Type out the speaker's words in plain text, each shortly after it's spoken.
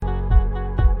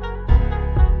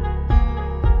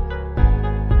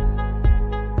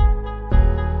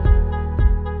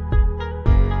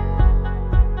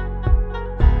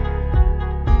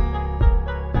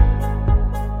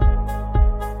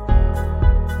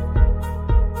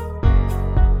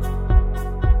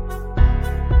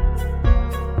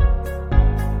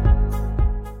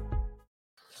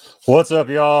What's up,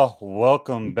 y'all?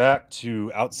 Welcome back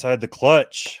to Outside the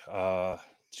Clutch.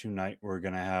 Tonight we're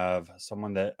gonna have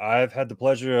someone that I've had the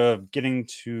pleasure of getting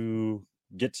to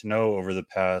get to know over the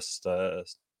past,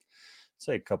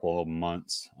 say, a couple of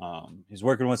months. He's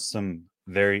working with some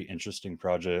very interesting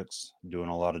projects, doing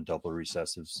a lot of double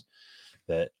recessives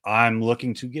that I'm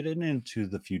looking to get into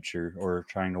the future or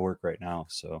trying to work right now.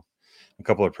 So, a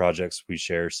couple of projects we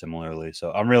share similarly.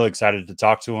 So, I'm really excited to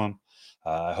talk to him.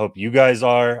 I hope you guys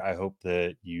are. I hope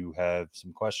that you have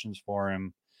some questions for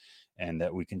him and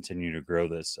that we continue to grow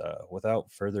this.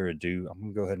 Without further ado, I'm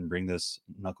going to go ahead and bring this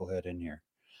knucklehead in here.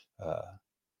 Uh,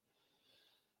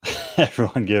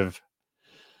 everyone give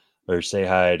or say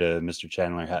hi to Mr.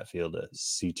 Chandler Hatfield at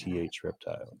CTH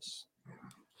Reptiles.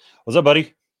 What's up,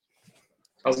 buddy?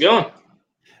 How's it going?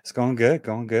 It's going good.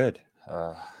 Going good.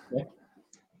 Yeah.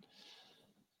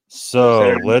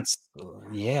 So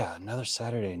another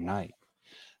Saturday night.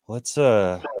 Let's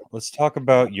talk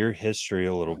about your history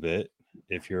a little bit,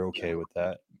 if you're okay with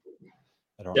that.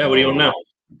 I don't know. What do you want to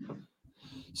know?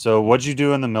 So, what'd you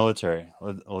do in the military?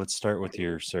 Let's start with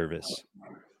your service.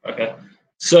 Okay.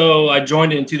 So I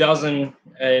joined in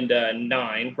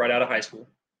 2009, right out of high school.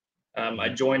 I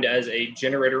joined as a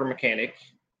generator mechanic.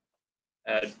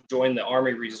 Joined the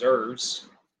Army Reserves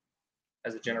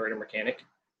as a generator mechanic.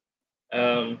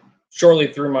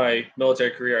 Shortly through my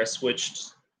military career, I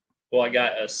switched. Well, I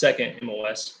got a second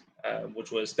MOS,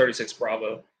 which was 36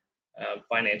 Bravo,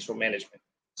 financial management.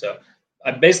 So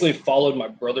I basically followed my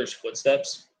brother's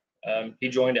footsteps. He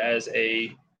joined as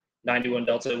a 91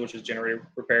 Delta, which was generator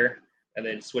repair, and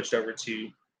then switched over to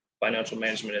financial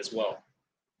management as well.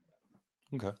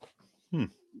 Okay.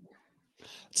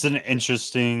 It's an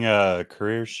interesting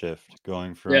career shift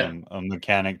going from a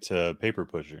mechanic to paper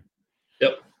pusher.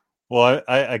 Yep. Well,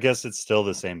 I guess it's still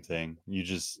the same thing. You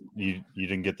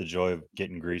didn't get the joy of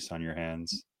getting grease on your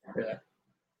hands. Yeah.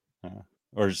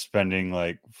 Or spending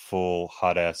like full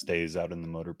hot ass days out in the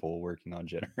motor pool working on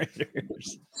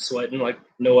generators. Sweating like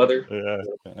no other.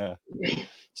 Yeah.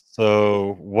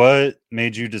 So what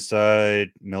made you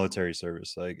decide military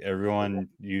service? Like everyone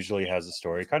usually has a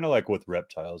story, kind of like with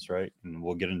reptiles, right? And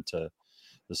we'll get into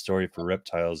the story for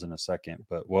reptiles in a second.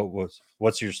 But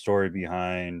what's your story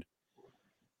behind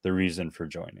the reason for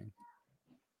joining?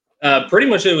 Pretty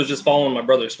much it was just following my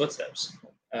brother's footsteps.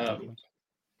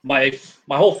 My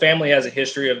whole family has a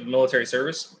history of military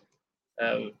service.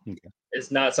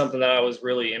 It's not something that I was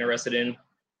really interested in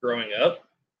growing up,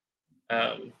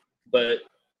 but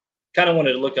kind of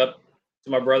wanted to look up to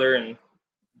my brother and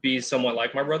be somewhat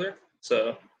like my brother.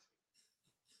 So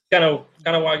kind of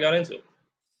why I got into it.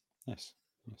 Nice.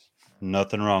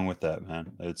 Nothing wrong with that,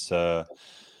 man. It's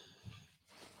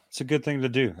a good thing to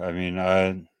do. I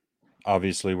mean,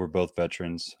 obviously we're both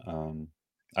veterans.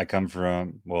 I come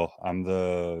from, well, I'm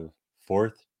the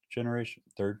fourth generation.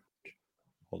 I'm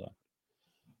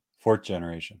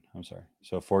sorry.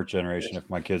 So fourth generation. If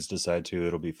my kids decide to,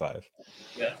 it'll be 5.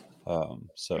 Yeah.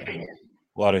 So a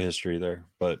lot of history there.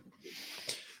 But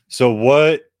so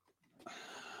what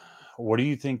do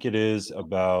you think it is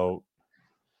about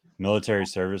military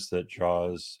service that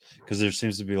draws? Because there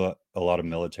seems to be a lot of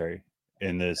military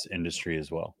in this industry as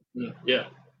well. Yeah,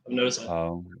 I've noticed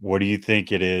that. What do you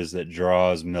think it is that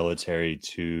draws military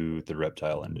to the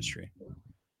reptile industry?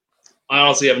 I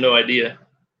honestly have no idea.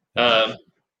 We're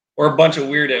a bunch of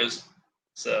weirdos,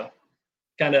 so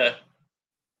kind of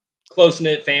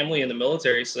close-knit family in the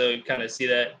military, so you kind of see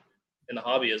that in the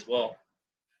hobby as well.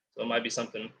 So it might be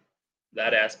something,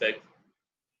 that aspect.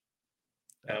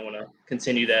 I want to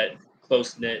continue that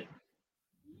close-knit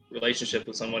relationship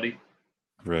with somebody.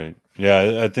 Right.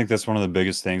 Yeah, I think that's one of the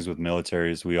biggest things with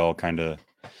military is we all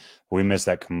we miss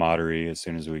that camaraderie as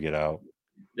soon as we get out.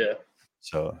 Yeah.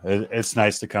 So it's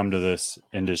nice to come to this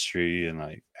industry and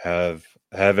like have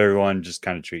everyone just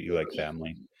kind of treat you like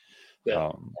family.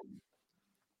 Yeah.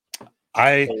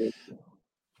 I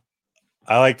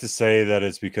like to say that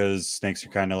it's because snakes are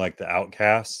kind of like the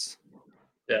outcasts.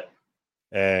 Yeah.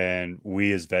 And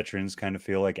we as veterans kind of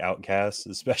feel like outcasts,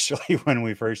 especially when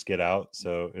we first get out.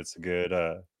 So it's a good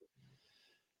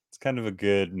it's kind of a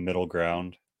good middle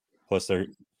ground. Plus they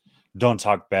don't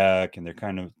talk back and they're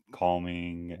kind of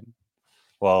calming, and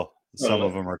well, some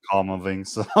of them are calming,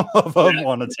 some of them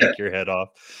want to take your head off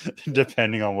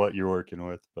depending on what you're working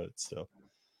with, but still.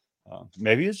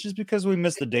 Maybe it's just because we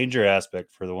miss the danger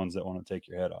aspect for the ones that want to take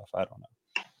your head off. I don't know.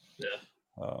 Yeah.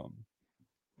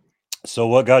 So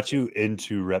what got you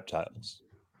into reptiles?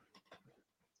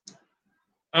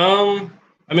 I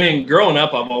mean, growing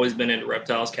up, I've always been into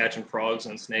reptiles, catching frogs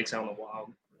and snakes out in the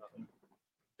wild,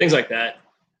 things like that.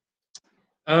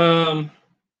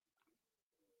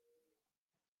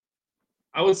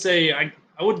 I would say I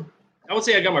would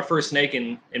say I got my first snake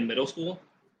in middle school.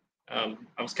 I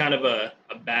was kind of a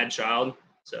bad child,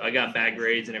 so I got bad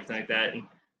grades and everything like that. And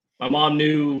my mom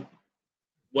knew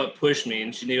what pushed me,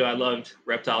 and she knew I loved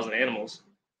reptiles and animals.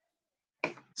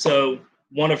 So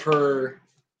one of her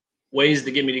ways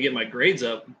to get me to get my grades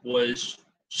up was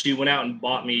she went out and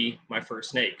bought me my first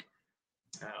snake,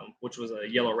 which was a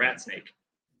yellow rat snake.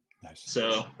 Nice.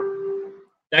 So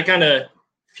that kind of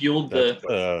fueled That's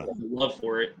the love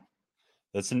for it.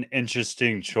 That's an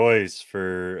interesting choice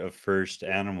for a first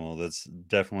animal. That's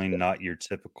definitely not your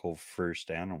typical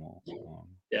first animal.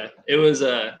 Yeah, it was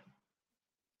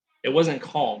it wasn't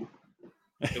calm.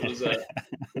 It was a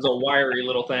wiry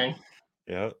little thing.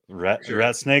 Yeah, Sure.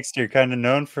 rat snakes. They're kind of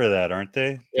known for that, aren't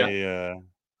they? Yeah.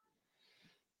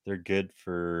 They're good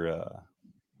for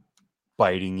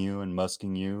biting you and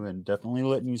musking you, and definitely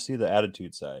letting you see the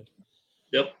attitude side.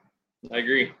 Yep, I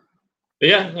agree. But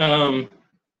yeah,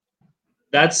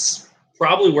 that's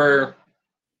probably where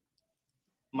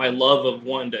my love of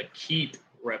wanting to keep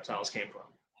reptiles came from.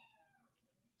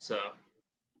 So,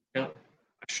 yeah,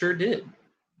 I sure did.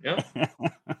 Yeah.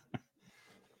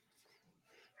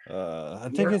 I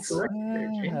You think are it's. correct there,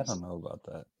 I James. don't know about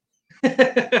that.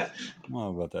 I don't know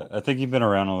about that. I think you've been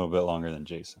around a little bit longer than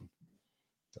Jason.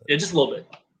 Yeah, just a little bit.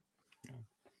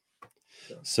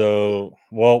 So,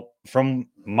 well, from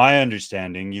my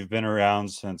understanding, you've been around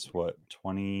since what,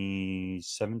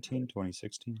 2017,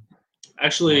 2016?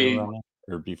 Actually,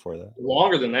 Or before that?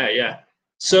 longer than that, yeah.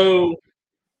 So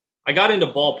I got into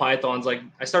ball pythons. Like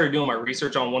I started doing my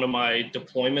research on one of my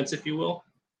deployments, if you will.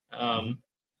 Mhm.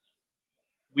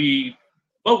 We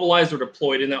mobilized or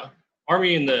deployed in the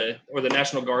Army and the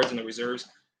National Guards and the reserves.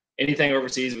 Anything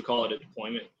overseas, we call it a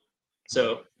deployment.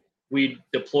 So we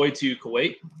deployed to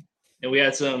Kuwait, and we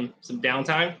had some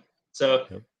downtime. So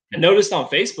Yep. I noticed on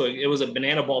Facebook it was a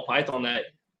banana ball python that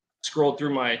scrolled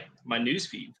through my news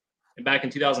feed, and back in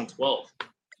 2012,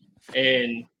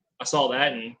 and I saw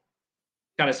that and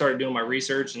kind of started doing my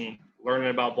research and learning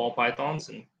about ball pythons.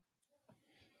 And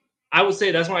I would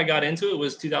say that's when I got into it,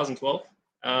 was 2012.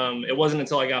 It wasn't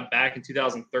until I got back in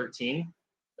 2013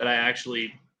 that I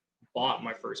actually bought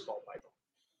my first ball python.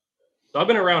 So I've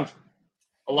been around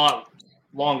a lot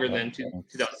longer than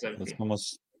 2017. That's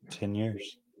almost 10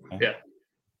 years. Yeah.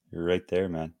 You're right there,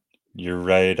 man. You're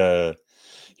right.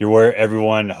 You're where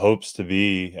everyone hopes to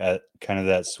be, at kind of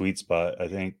that sweet spot. I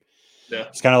think Yeah.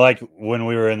 it's kind of like when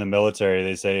we were in the military,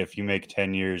 they say if you make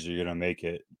 10 years, you're going to make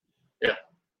it. Yeah.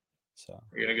 So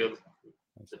You're going to go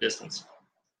the distance.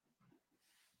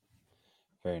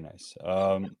 very nice.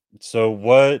 So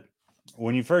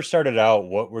when you first started out,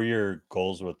 what were your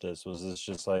goals with this? Was this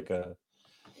just like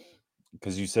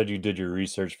because you said you did your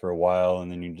research for a while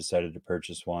and then you decided to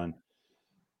purchase one.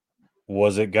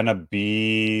 Was it gonna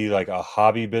be like a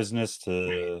hobby business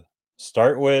to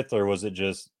start with, or was it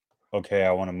just, okay,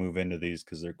 I want to move into these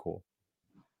because they're cool?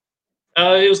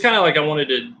 It was kind of like I wanted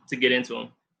to get into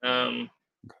them.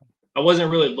 I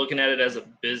wasn't really looking at it as a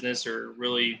business or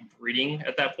really breeding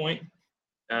at that point,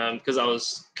 because I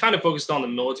was kind of focused on the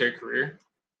military career.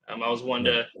 I was wanting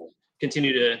to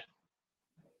continue to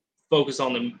focus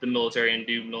on the military and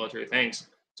do military things.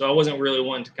 So I wasn't really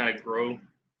wanting to kind of grow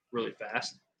really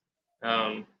fast.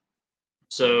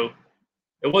 So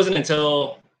it wasn't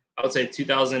until I would say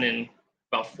 2000 and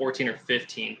about 14 or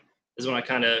 15 is when I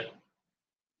kind of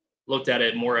looked at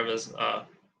it more of as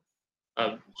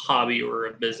a hobby or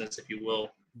a business, if you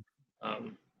will.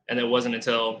 And it wasn't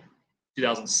until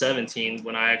 2017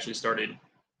 when I actually started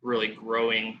really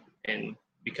growing and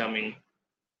becoming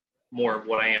more of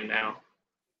what I am now.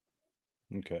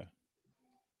 Okay.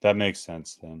 That makes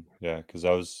sense then. Yeah, because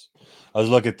I was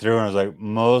looking through and I was like,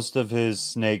 most of his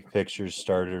snake pictures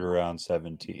started around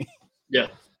 17. Yeah.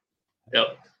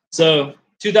 Yep. So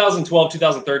 2012,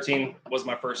 2013 was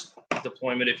my first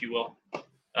deployment, if you will.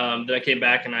 Then I came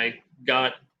back and I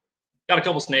got a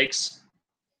couple snakes.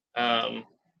 I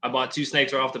bought two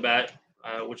snakes right off the bat,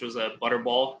 which was a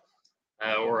butterball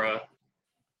or a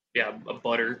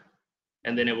butter,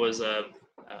 and then it was a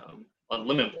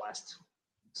lemon blast.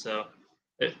 So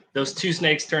those two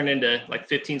snakes turned into like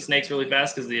 15 snakes really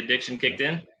fast because the addiction kicked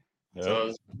in. Yep. So I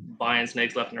was buying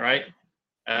snakes left and right.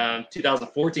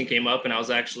 2014 came up, and I was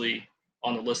actually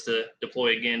on the list to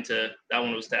deploy again. That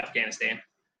one was to Afghanistan.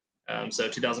 So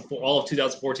 2004, all of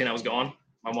 2014, I was gone.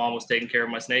 My mom was taking care of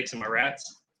my snakes and my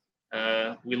rats.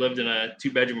 We lived in a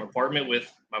 2-bedroom apartment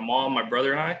with my mom, my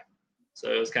brother, and I.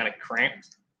 So it was kind of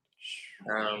cramped.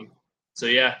 So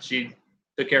yeah, she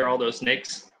took care of all those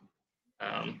snakes.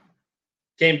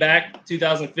 Came back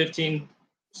 2015,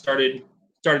 started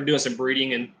doing some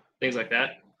breeding and things like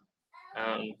that.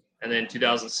 And then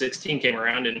 2016 came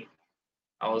around, and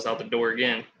I was out the door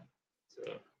again. So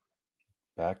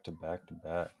Back to back to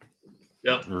back.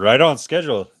 yep. Right on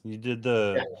schedule. You did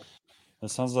the. Yeah. That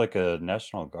sounds like a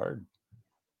National Guard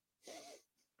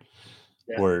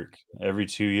Yeah. work every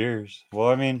 2 years. Well,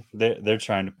 I mean, they're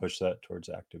trying to push that towards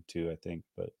active too, I think.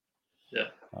 But Yeah.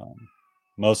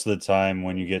 most of the time,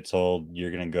 when you get told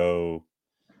you're gonna go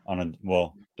on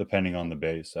a depending on the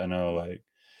base. I know, like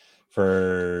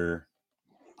for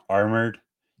armored,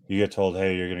 you get told,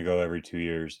 "Hey, you're gonna go every 2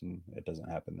 years," and it doesn't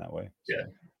happen that way. So, Yeah.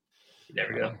 You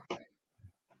never go.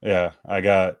 yeah, I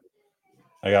got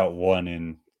one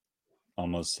in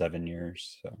almost 7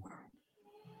 years. So,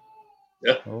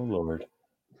 Yeah. oh Lord,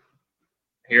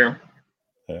 Hear 'em.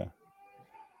 yeah,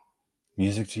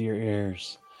 music to your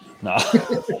ears. No.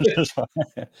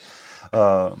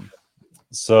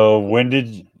 So when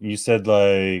did you said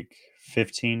like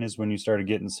 15 is when you started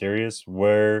getting serious?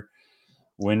 When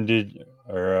did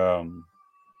or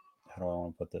how do I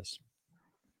want to put this?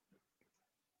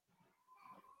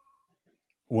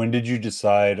 When did you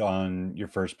decide on your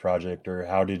first project, or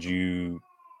how did you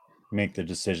make the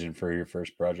decision for your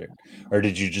first project? Or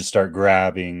did you just start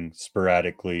grabbing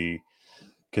sporadically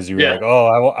because you were Yeah. like, oh,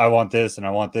 I want this and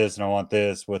I want this and I want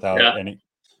this without Yeah. any,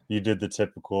 you did the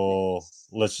typical,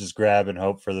 let's just grab and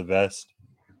hope for the best?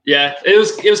 Yeah. It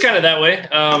was kind of that way.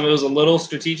 It was a little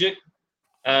strategic.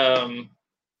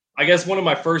 I guess one of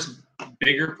my first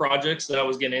bigger projects that I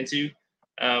was getting into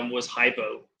was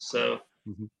hypo. So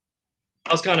Mhm.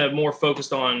 I was kind of more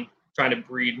focused on trying to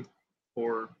breed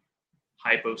for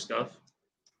hypo stuff.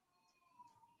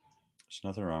 There's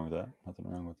nothing wrong with that. Nothing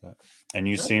wrong with that. And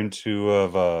you seem to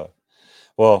have,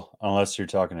 well, unless you're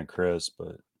talking to Chris,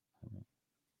 but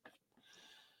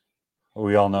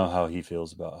we all know how he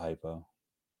feels about hypo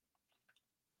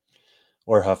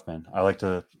or Huffman. I like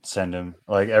to send him,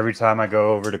 like every time I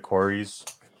go over to Corey's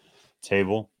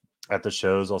table at the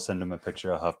shows, I'll send him a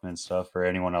picture of Huffman stuff, or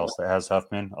anyone else that has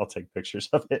Huffman. I'll take pictures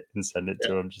of it and send it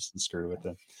to him just to screw with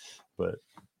him. But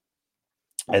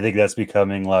I think that's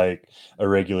becoming like a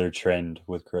regular trend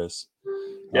with Chris.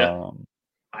 Yeah.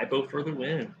 Hypo for the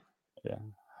win. Yeah,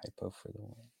 hypo for the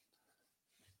win.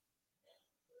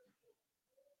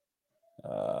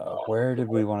 Where did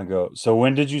we want to go? So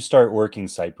when did you start working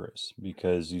Cypress?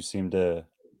 Because you seem to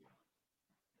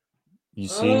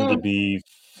be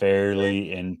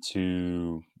fairly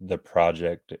into the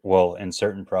project. Well, in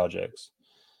certain projects,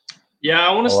 Yeah,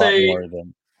 I want a to lot say more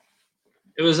than.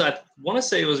 it was. I want to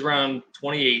say it was around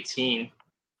 2018,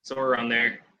 somewhere around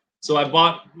there. So I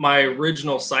bought my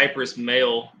original Cypress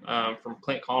male from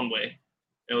Clint Conway.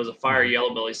 It was a fire Mhm.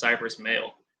 yellow belly Cypress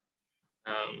male,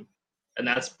 and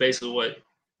that's basically what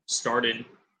started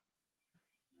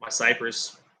my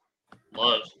Cypress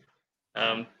love.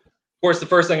 Of course, the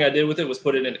first thing I did with it was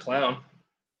put it into clown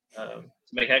to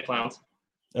make head clowns.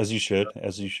 As you should,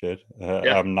 as you should.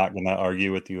 Yeah, I'm not going to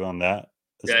argue with you on that,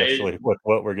 yeah, especially with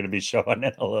what we're going to be showing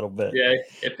in a little bit. yeah.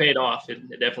 It paid off. It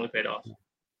definitely paid off.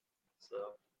 So,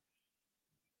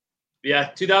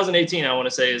 yeah, 2018, I want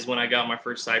to say, is when I got my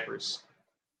first Cypress.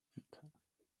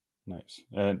 Nice.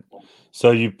 And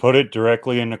so you put it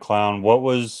directly into clown. What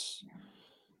was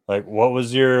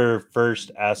your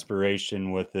first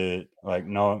aspiration with it? Like,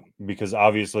 no, because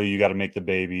obviously you got to make the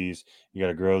babies, you got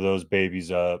to grow those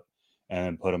babies up and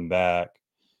then put them back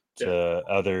Yeah. to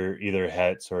other either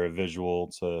hets or a visual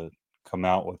to come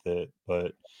out with it.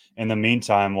 But in the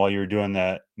meantime, while you're doing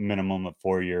that minimum of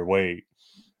 4 year wait,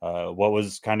 what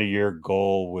was kind of your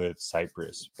goal with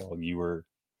Cypress while you were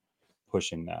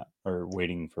pushing that or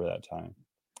waiting for that time?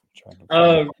 Trying to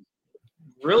find it.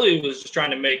 Really was just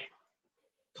trying to make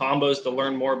combos to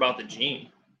learn more about the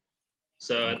gene.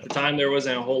 So at the Okay. time, there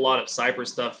wasn't a whole lot of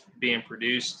Cypress stuff being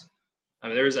produced. I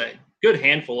mean, there was a good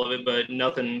handful of it, but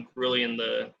nothing really in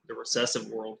the recessive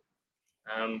world.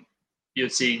 Um,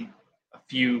 you'd see a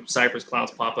few Cypress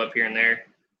clowns pop up here and there,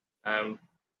 um,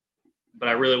 but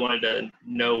I really wanted to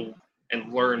know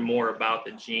and learn more about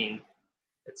the gene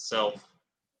itself.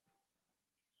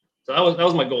 So that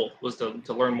was my goal, was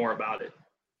to learn more about it.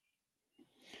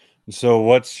 So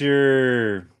what's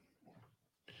your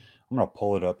I'm gonna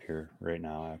pull it up here right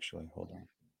now actually. Hold on.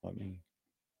 Let me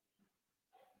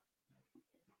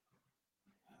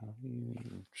how do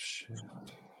you shit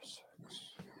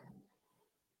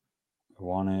I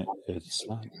want it. It's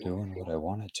not doing what I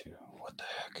want it to. What the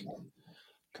heck?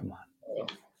 Come on.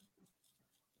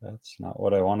 That's not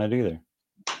what I wanted either.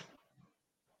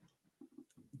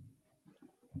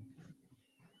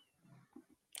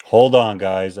 Hold on,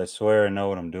 guys. I swear I know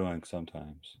what I'm doing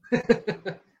sometimes.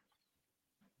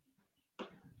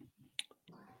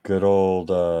 Good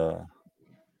old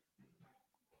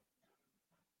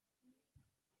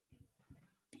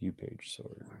View page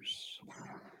source.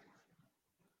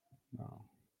 No.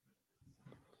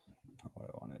 Not what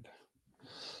I wanted.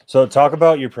 So talk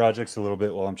about your projects a little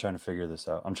bit while I'm trying to figure this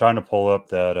out. I'm trying to pull up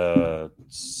that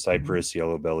Cypress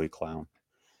yellow belly clown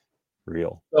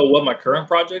reel. So what my current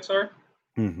projects are?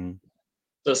 Mm-hmm.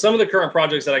 So some of the current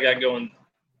projects that I got going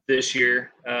this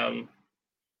year, I'm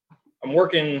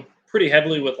working pretty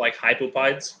heavily with like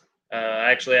hypopides. I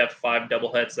actually have 5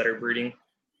 double hets that are breeding.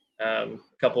 A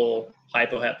couple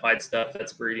hypohetpide stuff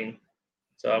that's breeding.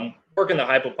 So I'm working the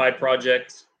hypopide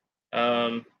project.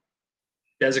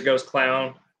 Desert Ghost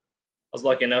Clown. I was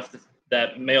lucky enough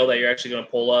that male that you're actually going to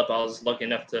pull up, I was lucky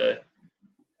enough to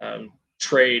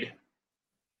trade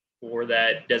for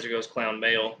that Desert Ghost Clown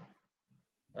male.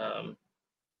 I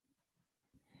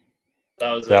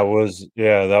was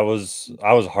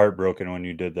heartbroken when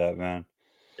you did that, man.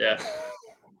 Yeah.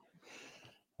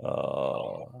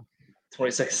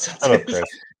 20 seconds. Shut up, Chris.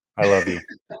 I love you.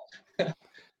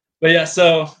 But yeah,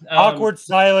 so awkward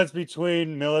silence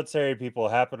between military people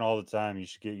happen all the time. You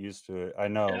should get used to it. I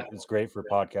know it's great for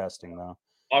podcasting though.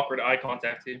 Awkward eye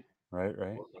contact too. Right.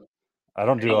 I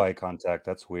don't do eye contact.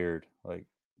 That's weird. Like,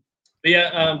 but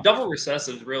yeah, double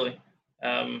recessives really.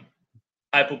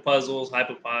 Hypopuzzles,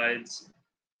 hypopides,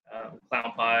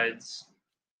 clownpides.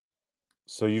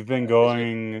 So you've been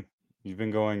going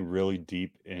really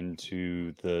deep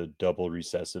into the double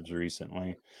recessives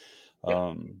recently.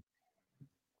 Yeah.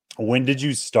 When did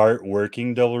you start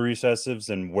working double recessives,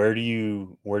 and where do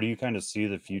you kind of see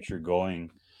the future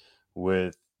going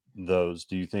with those?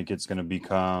 Do you think it's going to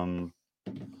become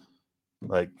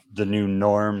like the new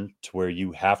norm to where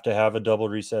you have to have a double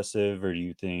recessive, or do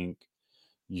you think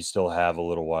you still have a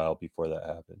little while before that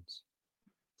happens?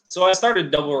 So I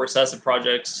started double recessive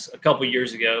projects a couple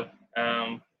years ago.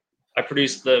 I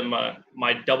produced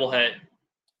my double het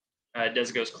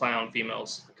Desert Ghost Clown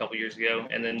females a couple years ago,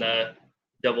 and then the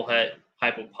double het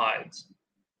hypopides.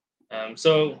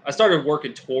 So I started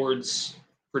working towards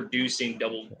producing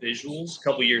double visuals a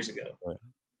couple years ago,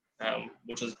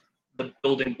 which was the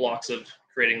building blocks of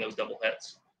creating those double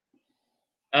hets.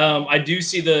 I do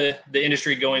see the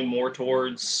industry going more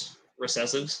towards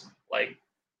recessives. Like,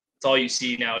 it's all you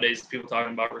see nowadays, people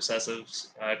talking about recessives,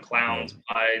 clowns,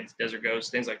 pides, desert ghosts,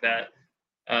 things like that.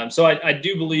 So I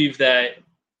do believe that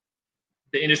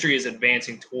the industry is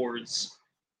advancing towards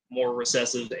more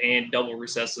recessives and double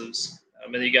recessives.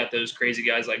 And then you got those crazy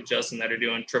guys like Justin that are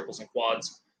doing triples and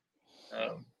quads.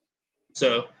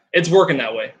 So it's working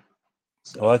that way.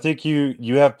 So. Well, I think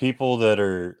you have people that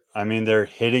are, I mean, they're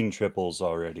hitting triples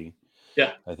already.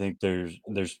 Yeah. I think there's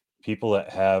people that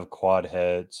have quad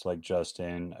heads like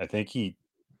Justin. I think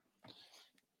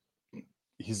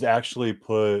he's actually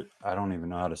put, I don't even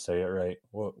know how to say it right.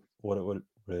 What would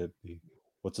it be?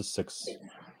 What's a 6?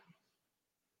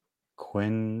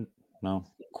 Quinn? No.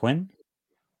 Quinn?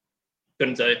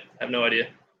 Couldn't tell you. I have no idea.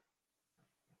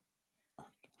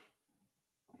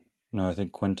 No, I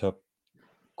think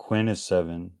Quinn is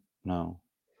 7. No.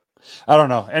 I don't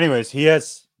know. Anyways, he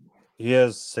has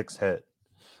 6 hit,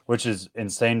 which is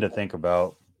insane to think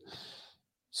about.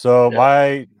 So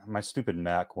my stupid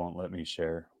Mac won't let me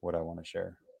share what I want to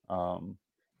share.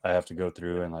 I have to go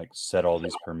through and like set all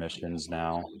these permissions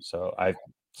now. So I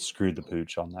screwed the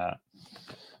pooch on that.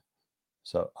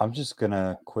 So I'm just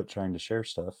gonna quit trying to share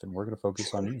stuff, and we're gonna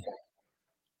focus on you.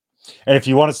 And if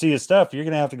you want to see his stuff, you're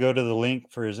gonna have to go to the link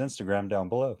for his Instagram down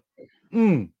below.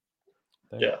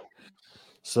 Yeah.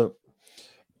 So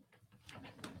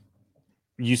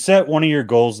you set one of your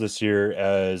goals this year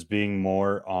as being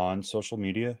more on social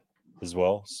media as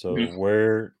well. So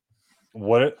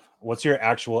what's your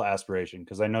actual aspiration?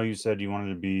 Because I know you said you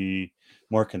wanted to be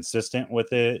more consistent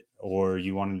with it, or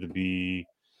you wanted to be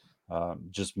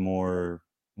just more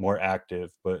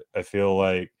active. But I feel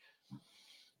like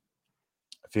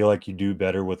you do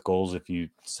better with goals if you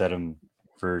set them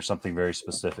for something very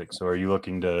specific. So are you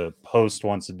looking to post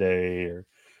once a day, or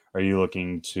are you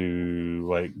looking to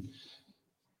like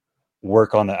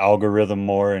work on the algorithm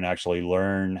more and actually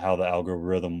learn how the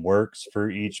algorithm works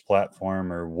for each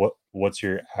platform, or what's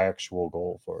your actual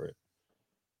goal for it?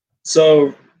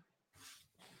 So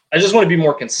I just want to be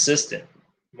more consistent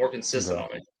on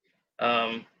it.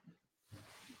 I'm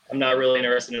not really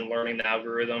interested in learning the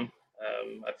algorithm.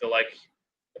 I feel like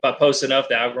if I post enough,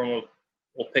 the algorithm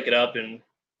will pick it up and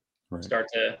start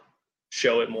to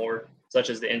show it more, such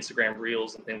as the Instagram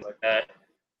reels and things like that.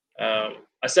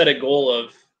 I set a goal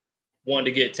of wanting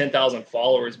to get 10,000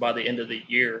 followers by the end of the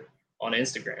year on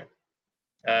Instagram.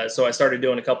 So I started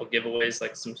doing a couple giveaways,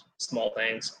 like some small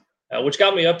things, which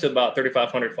got me up to about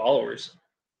 3,500 followers.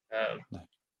 And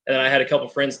then I had a couple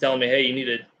friends telling me, "Hey, you need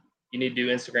to do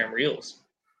Instagram Reels."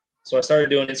 So I started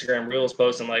doing Instagram Reels,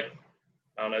 posting like,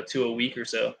 I don't know, 2 a week or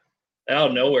so. And out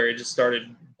of nowhere, it just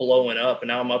started blowing up, and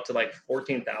now I'm up to like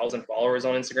 14,000 followers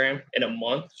on Instagram in a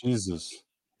month. Jesus,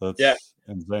 Yeah. that's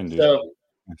insane, dude. So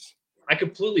Nice. I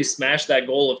completely smashed that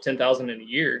goal of 10,000 in a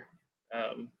year.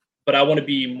 But I want to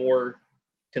be more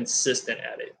consistent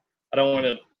at it. I don't want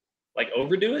to like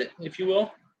overdo it, if you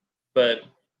will, but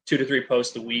 2 to 3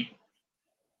 posts a week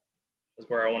is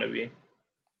where I want to be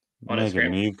on Making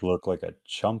Instagram. me look like a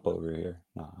chump over here.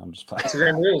 No, I'm just playing.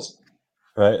 Instagram Reels.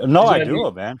 Right? No, You I gotta do be,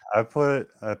 it, man. I put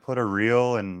a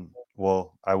reel and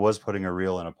well, I was putting a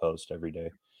reel in a post every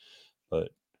day, but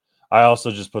I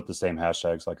also just put the same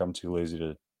hashtags. Like I'm too lazy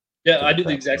to yeah, give I a do the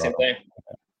crap exact about same them. thing.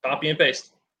 Copy and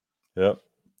paste. Yep,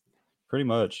 pretty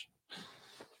much.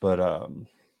 But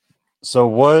so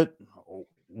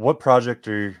what project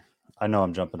are I know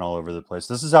I'm jumping all over the place.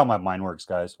 This is how my mind works,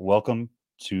 guys. Welcome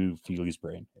to Feely's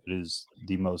brain. It is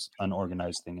the most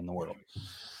unorganized thing in the world.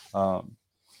 Um,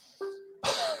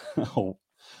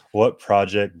 what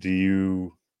project do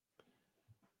you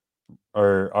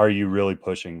or are you really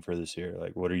pushing for this year?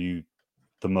 Like, what are you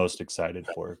the most excited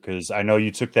for? Because I know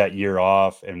you took that year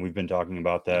off, and we've been talking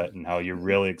about that and how you're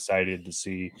really excited to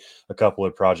see a couple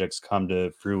of projects come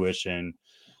to fruition,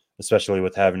 especially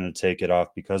with having to take it off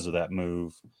because of that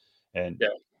move. And Yeah,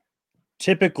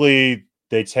 typically,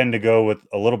 they tend to go with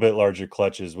a little bit larger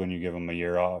clutches when you give them a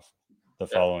year off the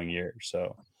yeah, following year.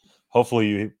 So hopefully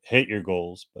you hit your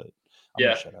goals, but I'm going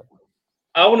yeah. to shut up.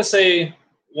 I want to say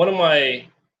one of my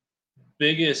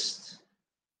biggest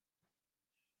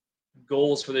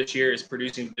goals for this year is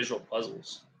producing visual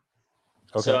puzzles.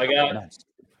 So Okay. I got Nice.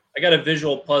 I got a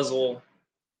visual puzzle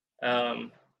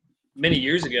um, many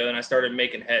years ago, and I started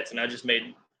making hets, and I just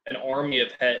made an army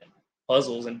of het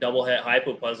puzzles and double het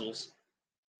hypo puzzles.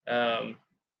 Um,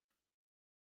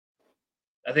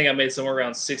 I think I made somewhere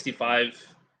around 65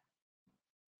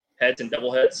 heads and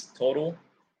double heads total,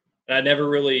 and I never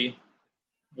really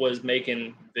was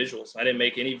making visuals. I didn't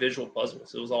make any visual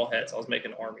puzzles. It was all hets. I was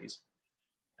making armies.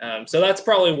 So that's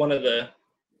probably one of the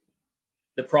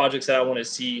projects that I want to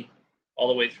see all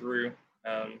the way through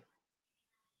um,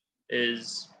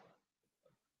 is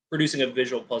producing a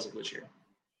visual puzzle this year.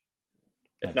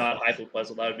 If Nice. not hypo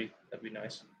puzzle, that'd be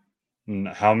nice.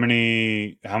 How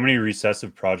many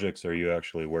recessive projects are you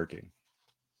actually working?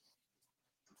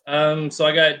 So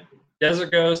I got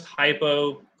Desert Ghost,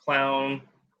 Hypo, Clown,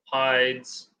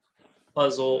 Hides,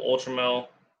 Puzzle, Ultramel.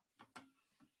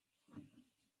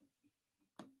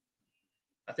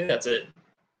 I think that's it.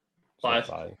 So 5.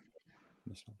 5.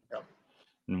 Yep.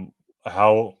 And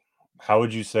how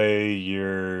would you say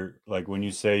you're like when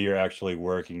you say you're actually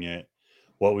working it?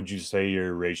 What would you say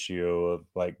your ratio of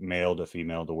like male to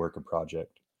female to work a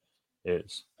project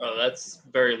is? Oh, that's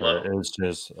very Or low. it's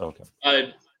just okay.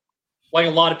 I like a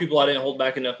lot of people. I didn't hold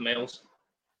back enough males.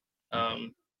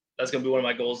 Okay. That's gonna be one of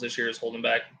my goals this year is holding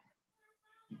back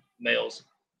males.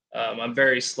 I'm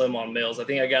very slim on males. I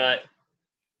think it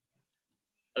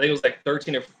was like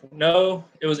 13 or no,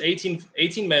 it was 18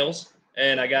 males,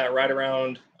 and I got right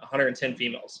around 110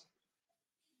 females.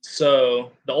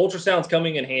 So the ultrasound's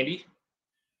coming in handy.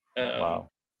 Um, Wow.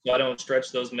 so I don't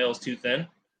stretch those males too thin.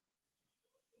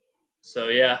 So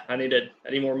yeah, I need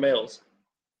more males.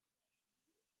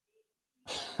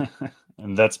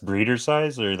 And that's breeder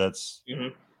size or that's Hmm.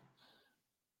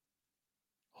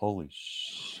 holy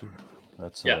shit.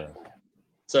 That's Yeah. a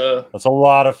So that's a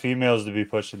lot of females to be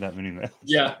pushing that many males.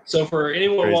 yeah. So for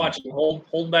anyone Crazy. watching,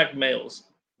 hold back males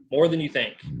more than you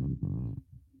think.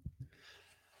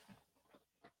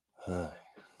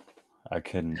 I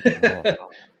couldn't. Oh.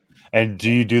 And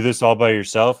do you do this all by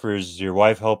yourself, or is your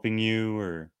wife helping you,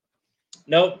 or?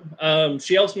 Nope.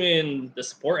 She helps me in the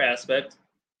support aspect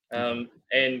Okay.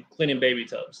 and cleaning baby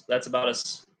tubs. That's about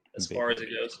as far Baby. as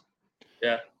it goes.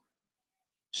 Yeah.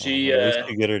 She Well, at least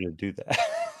you get her to do that.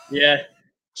 yeah.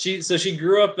 She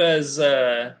grew up as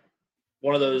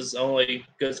one of those only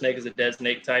good snake is a dead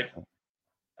snake type.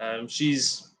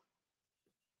 She's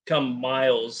come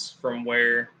miles from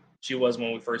where she was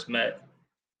when we first met,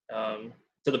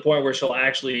 to the point where she'll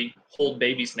actually hold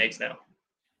baby snakes now.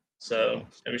 So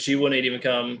Nice. I mean, she wouldn't even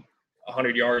come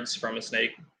 100 yards from a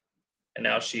snake, and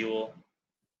now she will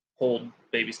hold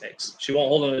baby snakes. She won't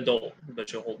hold an adult, but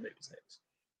she'll hold baby snakes.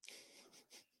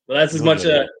 But that's You'll get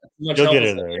her. as much You'll help get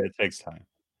as her I there. get. It takes time.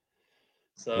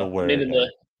 So You'll I'm wear her needing down.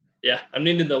 I'm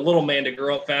needing the little man to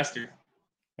grow up faster.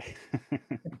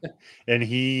 And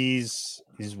he's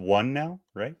 1 now,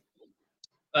 right?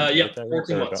 Did I Yep, get that right?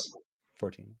 14 Or about months.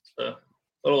 14 months. So a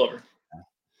little over.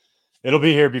 It'll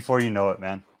be here before you know it,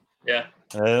 man. Yeah.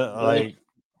 Like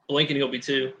Blinking, he'll be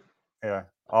 2. yeah,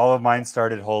 all of mine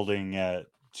started holding at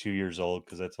 2 years old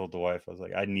because I told the wife, I was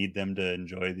like, I need them to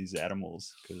enjoy these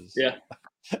animals because Yeah.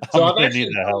 So I'm I've gonna need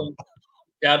actually the help.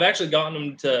 I've actually gotten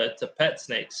them to pet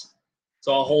snakes.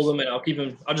 So I'll hold Nice. them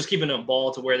and I'll just keep him in a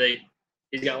ball to where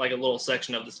he's got like a little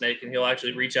section of the snake and he'll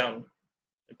actually reach out and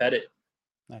pet it.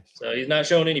 Nice. So he's not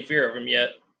showing any fear of him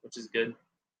yet, which is good.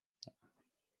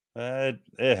 It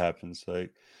happens.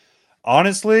 Like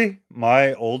honestly,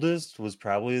 my oldest was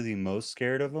probably the most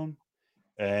scared of him,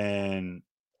 and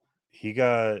he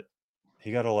got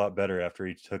a lot better after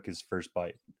he took his first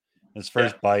bite. His Yeah,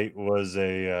 first bite was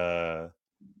a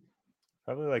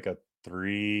probably like a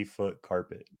 3-foot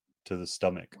carpet to the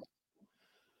stomach.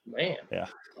 man, Yeah.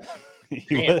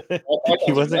 damn. All He pythons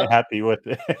are wasn't nuts. happy with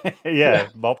it. Yeah, Yeah,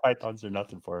 ball pythons are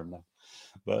nothing for him now.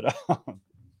 But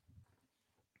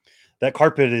that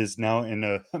carpet is now in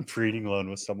a breeding loan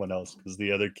with someone else because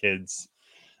the other kids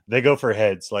they go for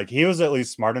heads. Like he was at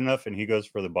least smart enough, and he goes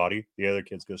for the body. The other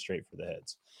kids go straight for the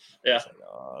heads. yeah. It's like,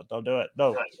 oh, don't do it.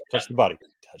 No, touch the body.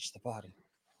 Touch the body.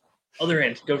 Other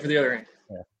end. Go for the other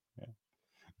Yeah, yeah.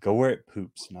 Go where it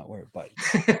poops, not where it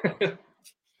bites. end.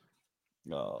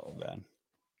 Oh man,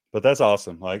 but that's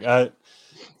awesome. Like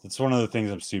it's one of the things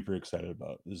I'm super excited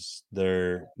about. Is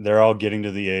they're all getting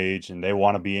to the age, and they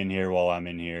want to be in here while I'm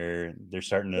in here. And they're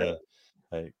starting Yeah. to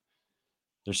like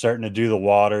they're starting to do the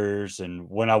waters. And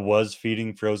when I was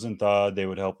feeding frozen thaw, they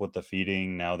would help with the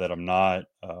feeding. Now that I'm not,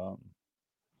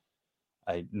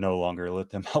 I no longer let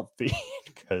them help feed Yeah.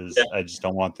 because I just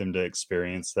don't want them to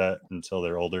experience that until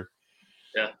they're older.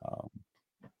 Yeah. Um,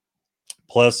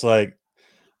 plus, like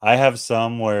I have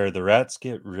some where the rats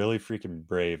get really freaking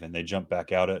brave and they jump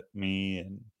back out at me,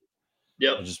 and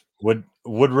Yep. I just would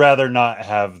rather not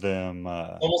have them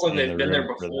Almost like in they've the been there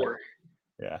room for that. before.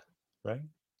 Yeah, right.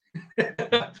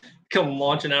 Come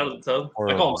launching out of the tub. I call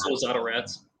them Horrible. suicidal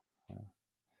rats.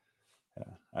 Yeah.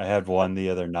 I had one the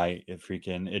other night.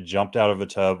 It jumped out of a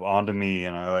tub onto me,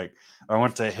 and I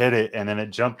went to hit it, and then it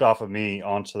jumped off of me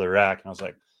onto the rack, and I was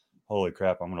like, "Holy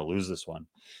crap! I'm gonna lose this one."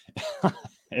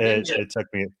 Ninja. It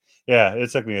took me, yeah, it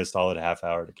took me a solid half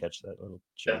hour to catch that little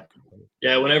Yeah. jerk.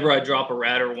 Yeah. Whenever I drop a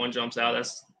rat or one jumps out,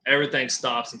 that's everything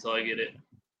stops until I get it.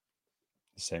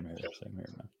 Same here,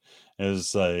 man. It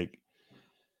was like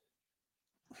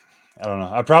I don't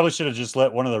know. I probably should have just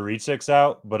let one of the retics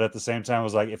out, but at the same time, I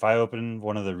was like, if I open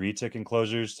one of the retic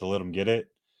enclosures to let them get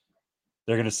it,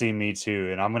 they're gonna see me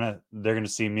too, and they're gonna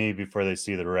see me before they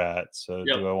see the rat. So,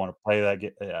 Yep. do I want to play that?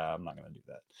 Yeah, I'm not gonna do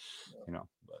that,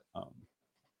 But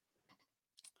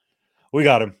we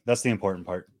got him. That's the important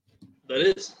part. That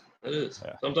is. That is.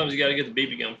 Yeah, Sometimes you got to get the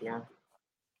BB gun for him.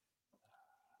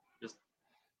 Just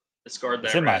discard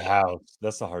it's that in my rat. house.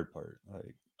 That's the hard part.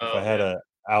 Like, Oh yeah.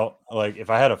 if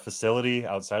I had a facility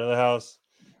outside of the house,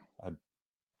 I'd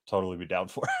totally be down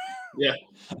for it. Yeah.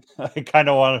 I kind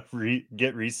of want to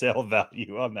get resale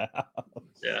value on that house.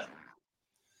 Yeah.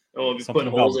 I won't be Something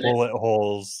putting holes about in it. bullet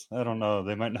holes. I don't know.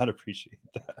 They might not appreciate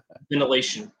that.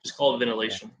 Ventilation. Just call it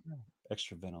ventilation. Yeah.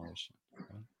 Extra ventilation.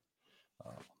 Right?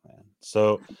 Oh man.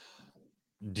 So,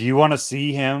 do you want to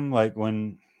see him like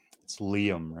when it's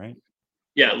Liam, right?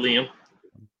 Yeah, Liam.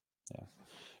 Yeah.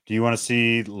 Do you want to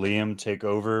see Liam take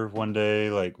over one day,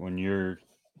 like when you're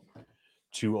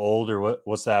too old, or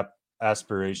what's that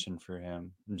aspiration for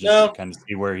him? Just No. kind of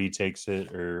see where he takes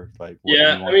it, or like what he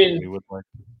Yeah. I wants to mean, do with life.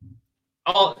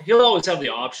 he'll always have the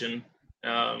option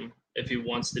if he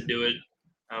wants to do it.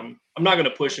 I'm not going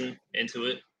to push him into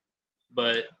it,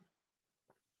 but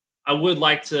I would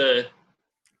like to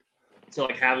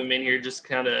like have him in here, just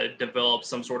kind of develop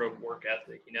some sort of work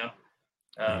ethic,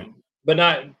 Right. but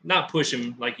not push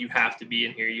him like you have to be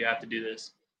in here, you have to do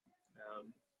this.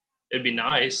 It'd be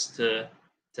nice to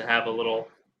have a little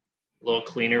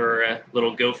cleaner or a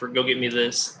little go get me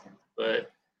this,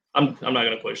 but I'm not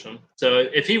gonna push him. So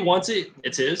if he wants it,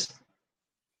 it's his.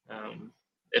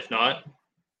 If not,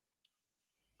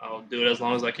 I'll do it as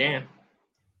long as I can.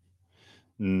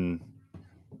 Mm.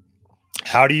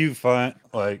 How do you find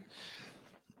like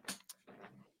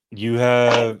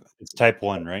it's type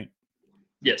 1, right?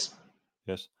 Yes.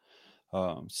 Yes.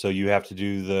 So you have to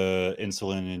do the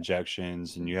insulin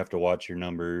injections, and you have to watch your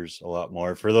numbers a lot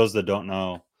more. For those that don't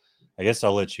know, I guess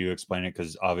I'll let you explain it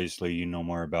because obviously you know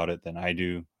more about it than I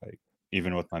do. Like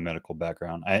even with my medical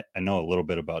background, I know a little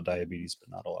bit about diabetes, but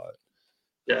not a lot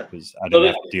Yeah. because I So didn't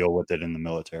have to deal with it in the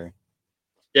military.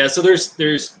 yeah. So there's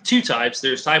two types.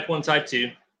 There's type 1, type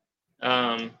 2.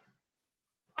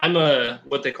 I'm a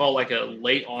what they call like a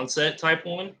late onset type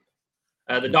 1.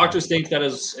 The Okay. doctors think that it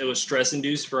was stress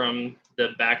induced from the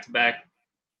back to back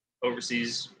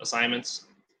overseas assignments.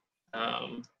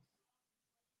 Um,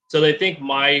 so they think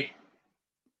my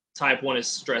type 1 is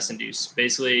stress induced.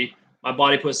 Basically, my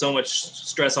body put so much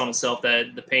stress on itself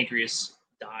that the pancreas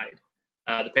died.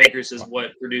 The pancreas is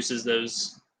what produces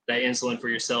that insulin for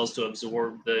your cells to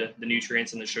absorb the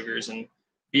nutrients and the sugars and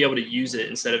be able to use it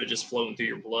instead of it just flowing through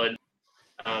your blood.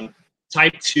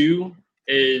 Type 2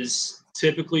 is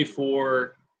typically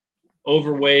for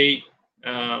overweight,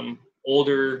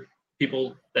 older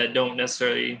people that don't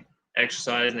necessarily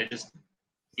exercise and they just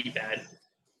eat bad.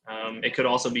 It could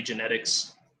also be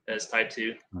genetics as type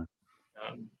 2.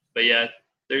 But yeah,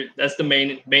 that's the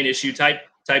main issue. Type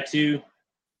 2.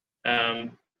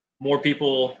 More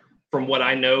people, from what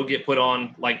I know, get put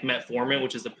on like metformin,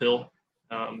 which is a pill,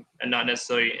 and not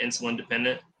necessarily insulin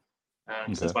dependent.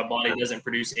 Since my body doesn't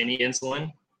produce any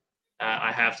insulin,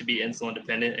 I have to be insulin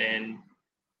dependent. And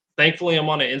thankfully, I'm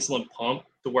on an insulin pump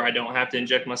to where I don't have to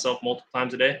inject myself multiple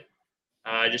times a day.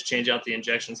 I just change out the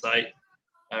injection site,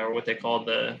 or what they call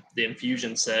the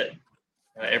infusion set,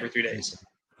 every 3 days.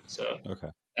 So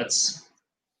that's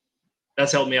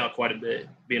helped me out quite a bit,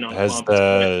 being on a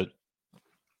pump.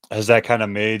 Has that kind of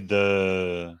made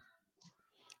the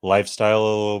lifestyle a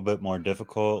little bit more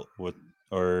difficult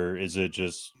or is it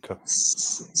just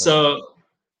so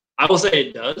I will say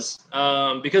it does,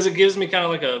 because it gives me kind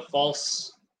of like a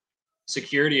false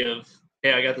security of,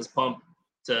 hey, I got this pump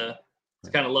to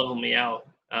kind of level me out.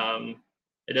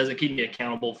 It doesn't keep me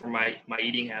accountable for my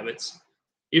eating habits.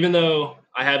 Even though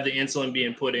I have the insulin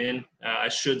being put in, I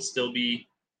should still be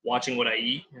watching what I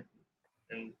eat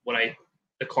and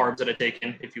the carbs that I take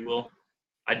in, if you will.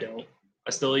 I don't. I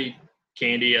still eat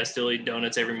candy. I still eat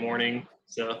donuts every morning.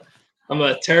 So I'm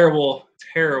a terrible,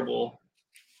 terrible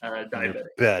diabetic.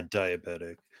 Bad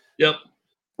diabetic. Yep.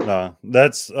 No,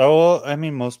 well, I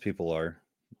mean, most people are.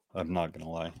 I'm not gonna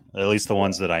lie. At least the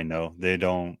ones that I know, they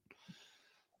don't.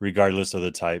 Regardless of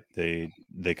the type, they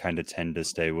kind of tend to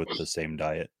stay with the same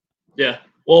diet. Yeah.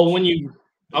 Well,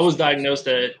 I was diagnosed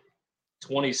at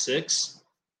 26,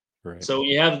 right? So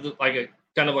you have like a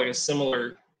kind of like a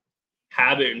similar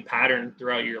habit and pattern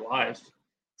throughout your life.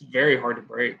 It's very hard to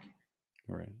break.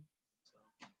 Right.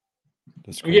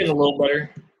 I'm getting a little better.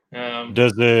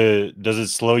 Does it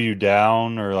slow you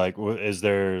down, or like is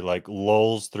there like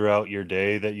lulls throughout your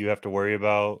day that you have to worry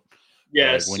about?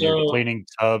 Yeah, like when you're cleaning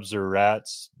tubs or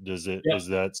rats, is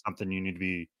that something you need to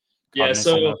be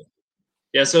cognizant of?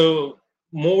 Yeah, so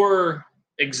more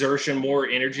exertion, more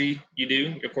energy you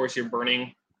do, of course you're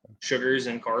burning sugars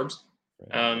and carbs.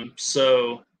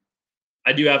 So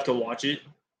I do have to watch it.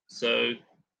 So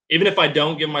even if I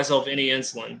don't give myself any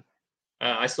insulin,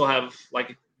 I still have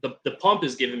like the pump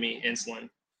is giving me insulin.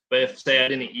 But if say I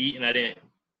didn't eat and I didn't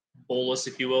bolus,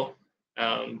 if you will,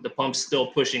 the pump's still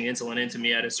pushing insulin into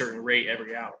me at a certain rate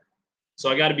every hour. So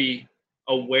I got to be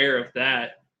aware of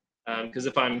that, because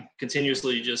if I'm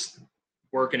continuously just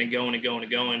working and going and going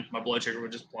and going, my blood sugar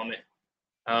would just plummet.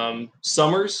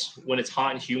 Summers, when it's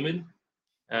hot and humid,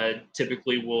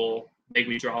 typically will make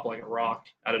me drop like a rock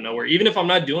out of nowhere. Even if I'm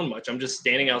not doing much, I'm just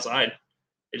standing outside.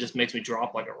 It just makes me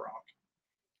drop like a rock.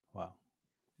 Wow.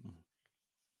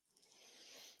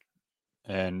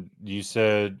 And you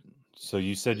said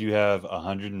you have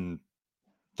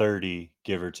 130,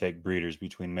 give or take, breeders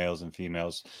between males and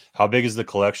females. How big is the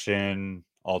collection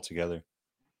altogether?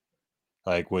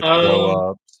 Like with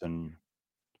grow ups and.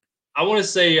 I want to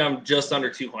say I'm just under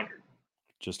 200.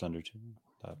 Just under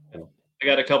 200. I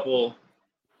got a couple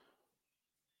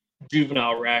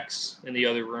juvenile racks in the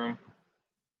other room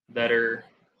that are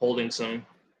holding some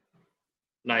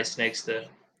nice snakes to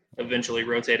eventually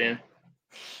rotate in.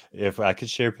 If I could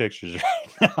share pictures right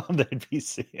now, they'd be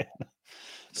seeing.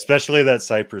 Especially that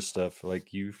cypress stuff. Like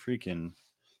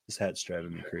this hat's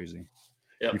driving me crazy.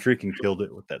 Yep. You freaking killed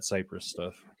it with that cypress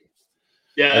stuff.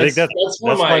 Yeah, I think that's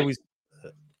why we.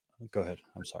 Go ahead.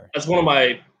 I'm sorry. That's one of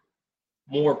my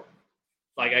more,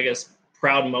 like, I guess,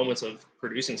 proud moments of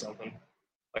producing something.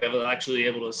 Like I was actually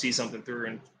able to see something through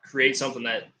and create something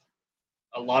that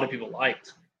a lot of people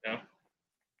liked. You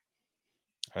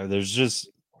know? There's just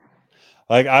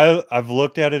like I've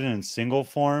looked at it in single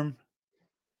form,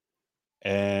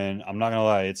 and I'm not gonna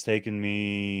lie, it's taken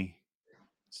me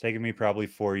probably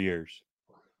 4 years,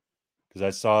 because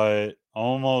I saw it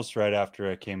almost right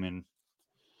after I came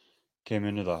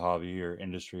into the hobby or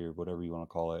industry or whatever you want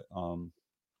to call it.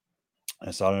 I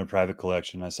saw it in a private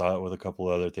collection. I saw it with a couple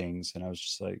of other things, and I was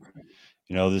just like,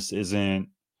 this isn't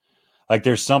like,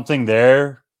 there's something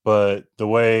there, but the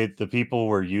way the people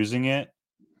were using it,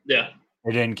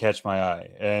 it didn't catch my eye.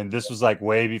 And this was like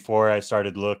way before I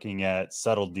started looking at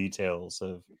subtle details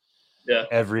of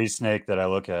every snake that I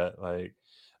look at. Like,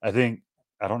 I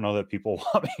don't know that people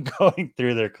want me going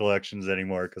through their collections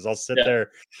anymore, because I'll sit there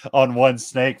on one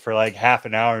snake for like half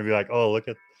an hour and be like, oh, look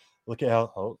at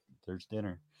how there's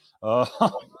dinner.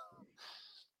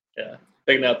 Yeah,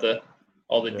 picking out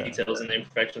all the Yeah, details and the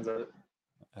imperfections of it.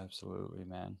 absolutely,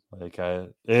 man. Like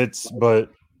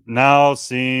but now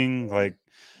seeing like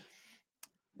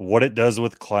what it does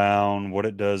with clown, what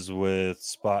it does with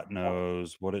spot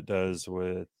nose, what it does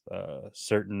with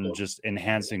certain just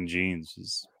enhancing genes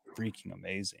is freaking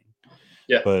amazing.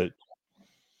 Yeah, But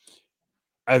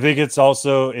I think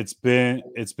it's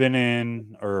been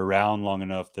in or around long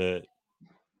enough that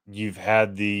you've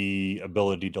had the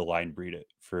ability to line breed it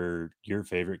for your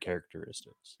favorite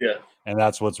characteristics. yeah, And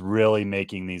that's what's really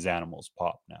making these animals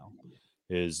pop now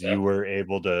is yeah. you were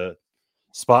able to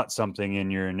spot something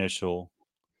in your initial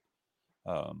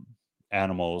um,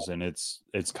 animals and it's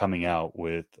coming out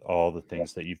with all the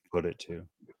things that you've put it to.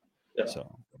 Yeah.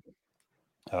 So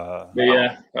uh, But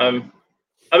yeah, I'm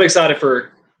excited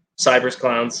for Cyber's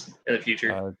clowns in the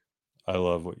future. I I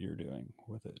love what you're doing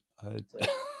with it. So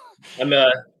I'm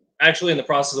actually in the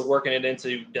process of working it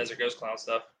into Desert Ghost Clown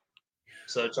stuff.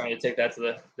 So trying to take that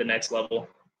to the next level.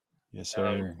 Yes,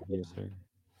 Um, sir. Yes, sir.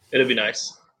 it'll be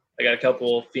nice. I got a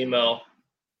couple female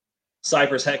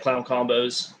Cypress Het Clown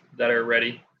combos that are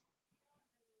ready.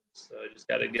 So I just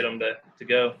got to get them to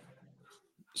go.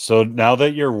 So now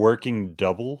that you're working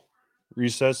double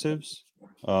recessives,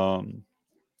 um,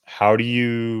 how do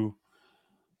you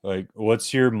like?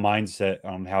 What's your mindset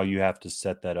on how you have to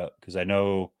set that up? Because I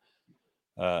know,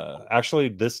 actually,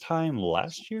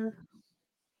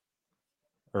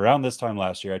 around this time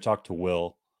last year, I talked to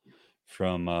Will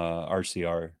from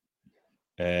RCR,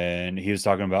 and he was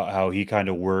talking about how he kind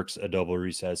of works a double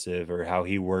recessive or how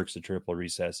he works a triple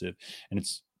recessive, and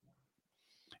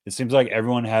it seems like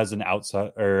everyone has an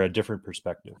outside or a different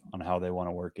perspective on how they want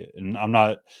to work it. And I'm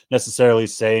not necessarily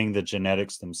saying the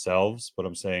genetics themselves, but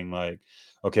I'm saying like,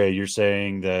 okay, you're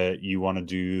saying that you want to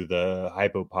do the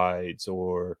hypopides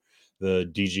or the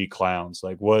DG clowns.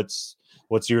 Like what's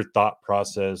your thought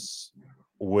process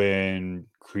when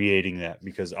creating that?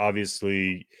 Because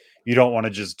obviously you don't want to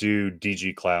just do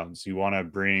DG clowns. You want to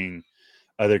bring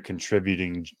other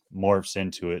contributing morphs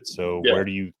into it. So Yeah. where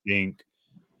do you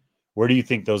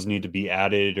think those need to be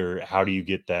added, or how do you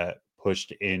get that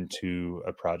pushed into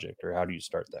a project, or how do you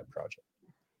start that project?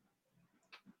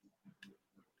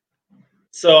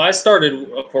 So I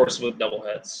started, of course, with double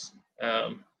heads.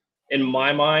 In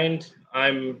my mind,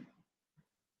 I'm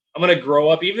gonna grow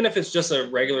up, even if it's just a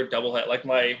regular double head, like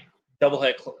my double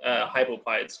head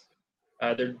hypopides.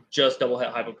 They're just double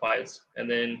head hypopides, and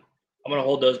then I'm gonna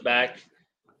hold those back,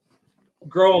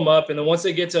 grow them up, and then once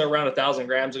they get to around 1,000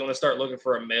 grams, I'm gonna start looking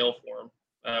for a male form,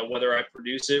 whether I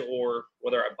produce it or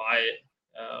whether I buy it.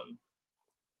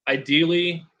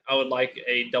 Ideally, I would like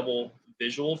a double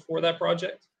visual for that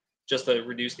project, just to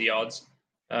reduce the odds.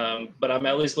 But I'm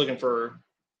at least looking for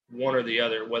one or the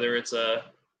other, whether it's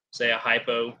say a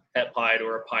hypo het pied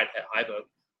or a pied het hypo.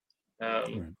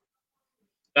 Um, Right.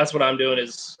 that's what I'm doing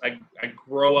is I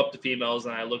grow up the females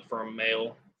and I look for a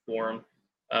male for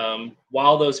them.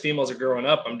 While those females are growing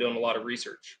up, I'm doing a lot of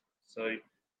research. So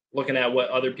looking at what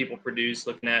other people produce,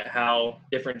 looking at how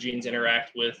different genes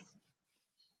interact with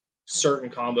certain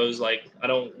combos. Like I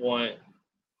don't want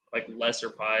like lesser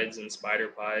pieds and spider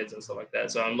pieds and stuff like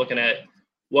that. So I'm looking at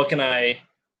what can I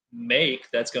make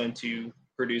that's going to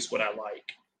produce what I like.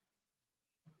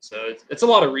 So it's a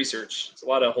lot of research. It's a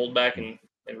lot of holdback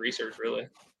and research, really.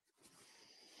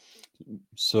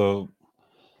 So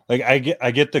like I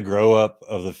get the grow up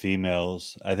of the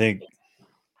females. I think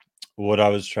what I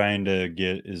was trying to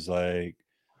get is like,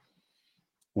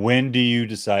 when do you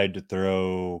decide to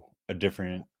throw a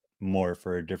different morph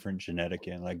or a different genetic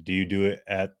in? Like, do you do it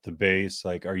at the base?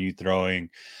 Like, are you doing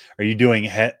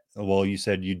het? Well, you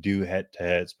said you do het to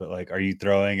hets, but like, are you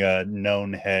throwing a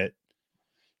known het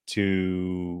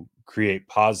to create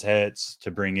pause hets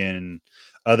to bring in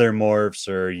other morphs,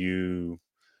 or are you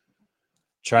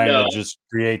trying No, to just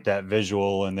create that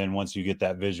visual, and then once you get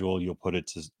that visual, you'll put it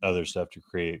to other stuff to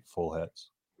create full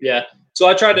hets? yeah. So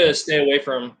I try Okay. to stay away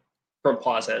from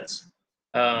pause heads.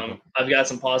 Okay. I've got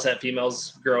some pause head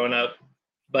females growing up,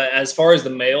 but as far as the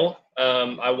male,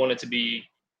 I want it to be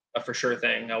a for sure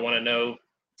thing. I want to know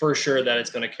for sure that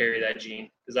it's going to carry that gene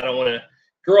because I don't want to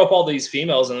grow up all these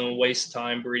females and then waste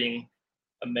time breeding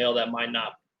a male that might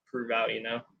not prove out.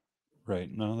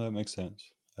 Right. No, that makes sense.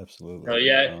 So Absolutely.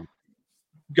 yeah,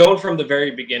 going from the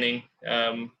very beginning,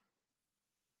 I'm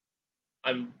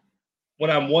when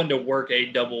I'm wanting to work a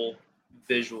double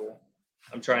visual,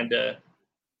 I'm trying to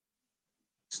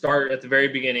start at the very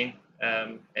beginning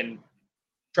and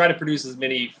try to produce as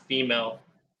many female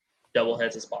double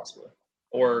heads as possible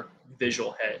or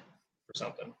visual head or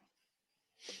something.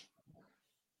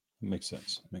 Makes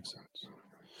sense. Makes sense.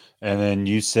 And then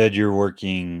you said you're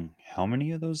working how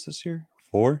many of those this year?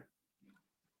 4?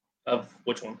 Of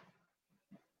which one?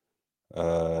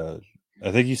 Uh,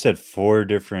 I think you said 4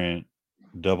 different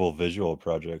double visual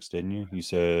projects, didn't you? You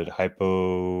said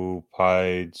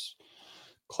hypopides, So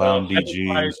clown Hypopie,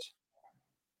 DGs.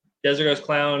 Desert Ghost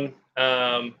Clown.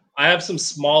 I have some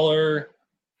smaller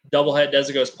double head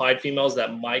Desert Ghost Pied females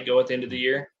that might go at the end of the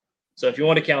year. So if you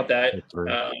want to count that, So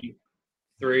 3.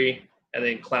 3, and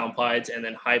then Clown Pieds, and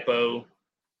then Hypo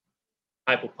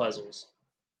Puzzles.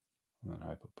 And then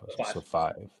hypopuzzle. 5. So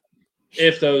 5.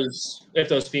 If those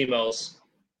females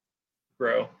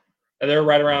grow, and they're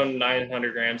right around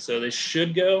 900 grams, so they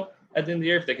should go at the end of the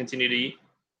year if they continue to eat.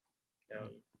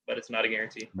 But it's not a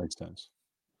guarantee. Makes sense.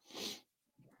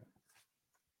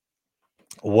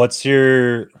 What's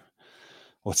your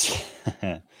what's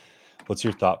what's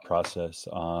your thought process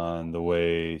on the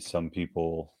way some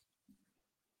people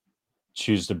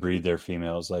choose to breed their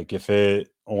females? Like if it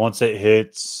once it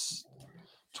hits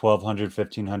 1200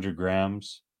 1500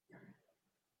 grams,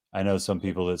 I know some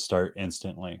people that start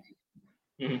instantly.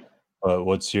 Mhm. But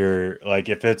what's your like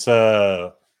if it's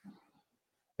like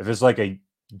a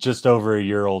just over a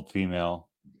year old female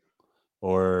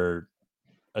or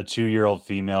a 2-year old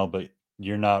female, but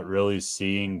you're not really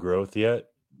seeing growth yet,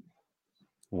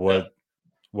 Yeah.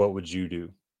 what would you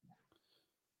do?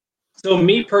 So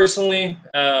me personally,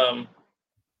 I'm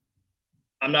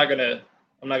not gonna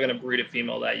breed a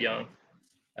female that young.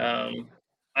 Um,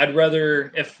 I'd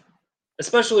rather, if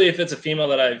especially if it's a female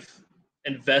that I've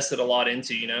invested a lot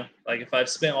into, like if I've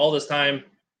spent all this time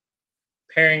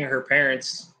pairing her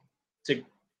parents to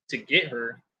get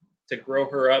her to grow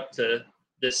her up to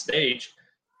this stage,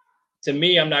 to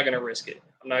me, I'm not gonna risk it.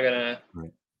 I'm not gonna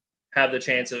Right. have the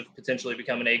chance of potentially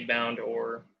becoming egg bound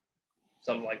or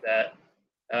something like that.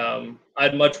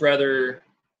 I'd much rather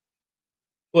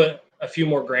put a few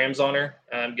more grams on her,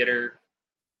 get her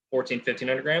 14,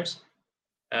 1500 grams,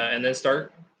 and then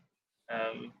start.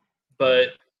 Um,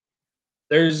 but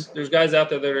there's guys out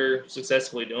there that are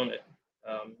successfully doing it.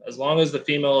 As long as the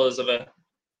female is of a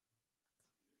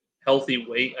healthy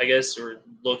weight, I guess, or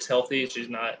looks healthy, she's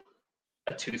not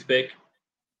a toothpick,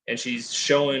 and she's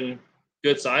showing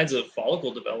good signs of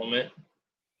follicle development.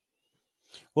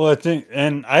 Well, I think,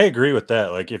 and I agree with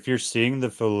that. Like, if you're seeing the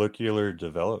follicular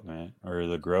development or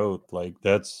the growth, like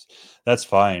that's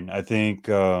fine. I think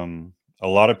a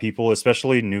lot of people,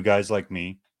 especially new guys like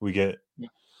me, we get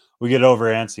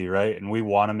over antsy, right? And we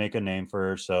want to make a name for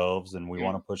ourselves, and we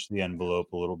want to push the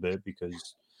envelope a little bit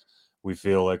because we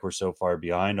feel like we're so far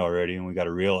behind already, and we got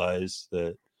to realize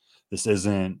that this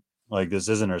isn't this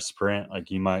isn't a sprint.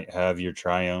 Like you might have your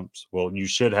triumphs. Well, you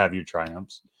should have your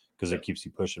triumphs because it keeps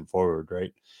you pushing forward,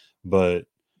 right? But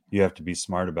you have to be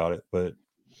smart about it. But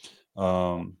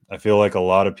I feel like a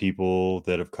lot of people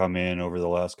that have come in over the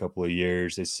last couple of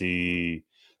years, they see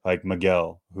like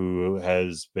Miguel, who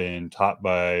has been taught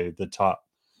by the top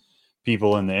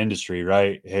people in the industry,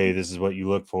 right? Hey, this is what you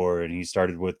look for. And he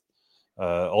started with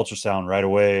ultrasound right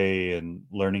away and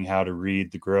learning how to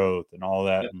read the growth and all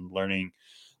that, and learning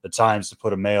the times to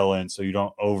put a male in so you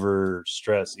don't over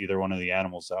stress either one of the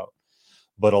animals out.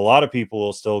 But a lot of people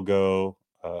will still go,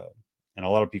 and a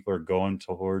lot of people are going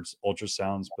towards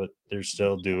ultrasounds, but they're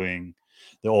still doing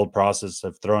the old process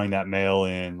of throwing that male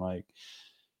in like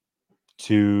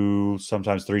 2,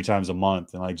 sometimes 3 times a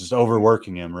month, and like just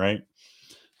overworking him, right?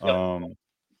 Yep.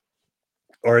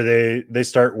 Or they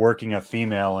start working a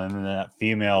female, and then that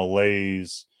female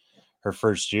lays her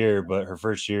first year, but her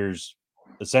first year's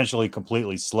essentially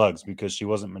completely slugs because she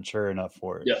wasn't mature enough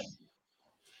for it. Yep.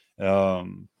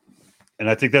 And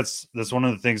I think that's one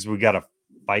of the things we got to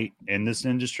fight in this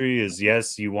industry is,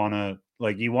 yes, you want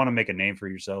to make a name for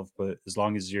yourself, but as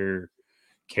long as you're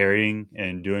carrying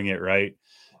and doing it right,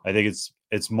 I think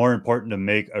it's more important to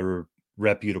make a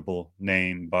reputable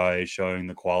name by showing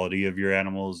the quality of your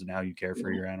animals and how you care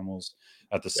for your animals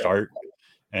at the Yep. start.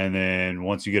 And then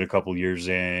once you get a couple years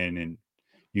in and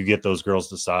you get those girls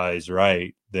to size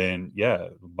right, then yeah,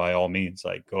 by all means,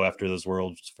 like go after those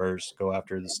worlds first, go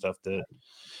after the stuff that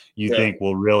you Yeah. think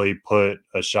will really put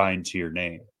a shine to your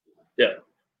name. Yeah.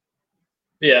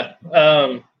 Yeah.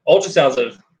 Ultrasounds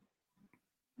have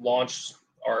launched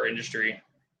our industry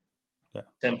Yeah.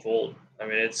 tenfold. I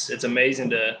mean, it's amazing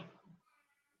to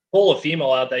pull a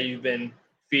female out that you've been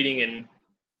feeding, and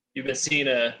you've been seeing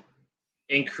a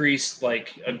increased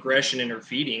like aggression in her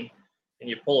feeding, and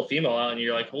you pull a female out and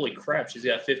you're like, holy crap, she's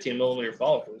got 15 millimeter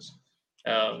follicles.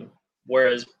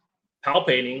 Whereas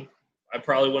palpating, I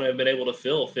probably wouldn't have been able to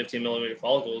fill 15 millimeter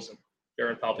follicles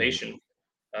during Right. palpation.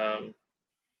 Um,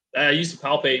 I used to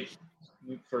palpate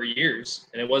for years,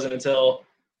 and it wasn't until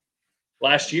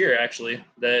last year actually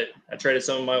that I traded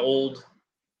some of my old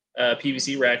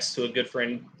PVC racks to a good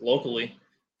friend locally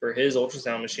for his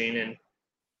ultrasound machine, and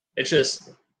it's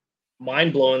just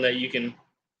mind blowing that you can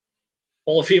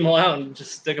pull a female out and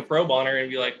just stick a probe on her and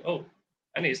be like, "Oh,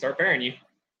 I need to start pairing you."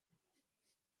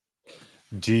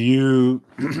 Do you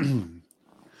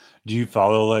do you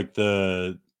follow like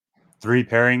the 3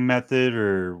 pairing method,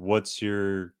 or what's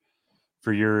your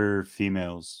for your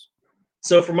females?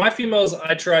 So for my females,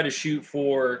 I try to shoot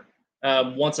for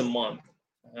once a month.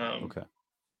 Um, Okay.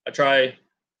 I try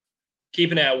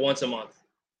keeping it at once a month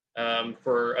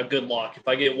for a good lock. If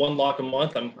I get one lock a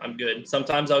month, I'm good.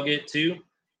 Sometimes I'll get two,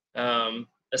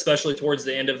 especially towards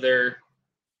the end of their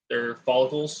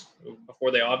follicles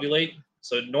before they ovulate.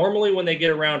 So normally when they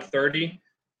get around 30,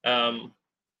 um,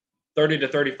 30 to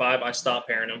 35, I stop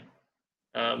pairing them.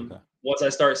 Okay. Once I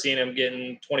start seeing them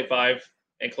getting 25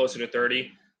 and closer to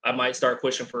 30, I might start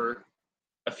pushing for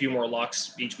a few more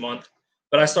locks each month.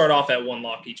 But I start off at one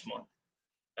lock each month.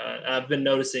 I've been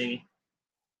noticing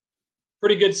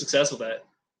pretty good success with that.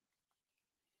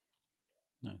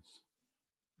 Nice.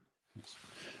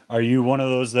 Are you one of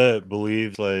those that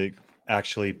believes like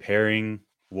actually pairing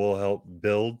will help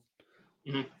build?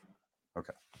 Mhm.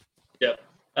 Okay. Yep.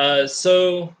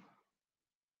 So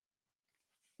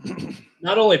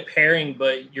not only pairing,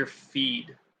 but your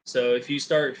feed. So if you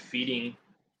start feeding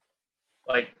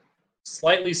like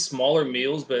slightly smaller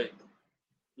meals, but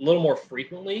a little more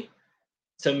frequently,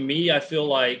 to me, I feel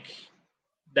like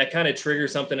that kind of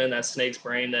triggers something in that snake's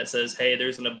brain that says, "Hey,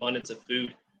 there's an abundance of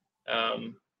food.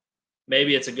 Um,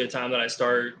 Maybe it's a good time that I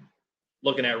start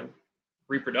looking at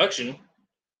reproduction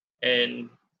and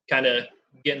kind of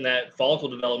getting that follicle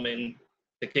development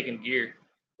to kick in gear."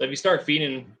 So if you start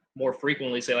feeding more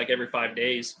frequently, say like every 5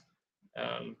 days,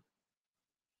 um,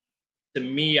 to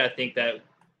me, I think that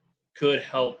could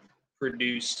help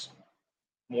produce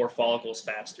more follicles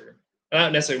faster.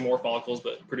 Not necessarily more follicles,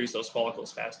 but produce those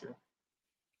follicles faster.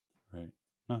 Right.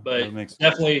 No, But that makes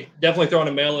sense. definitely throwing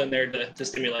a male in there to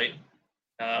stimulate.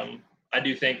 Um, I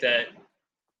do think that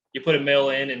you put a male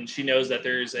in, and she knows that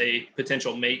there's a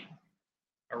potential mate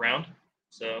around.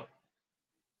 So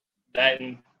that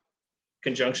in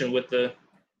conjunction with the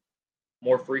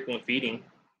more frequent feeding,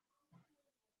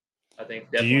 I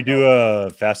think Do you definitely do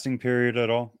helps. a fasting period at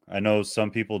all? I know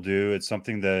some people do. It's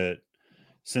something that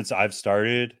since I've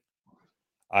started,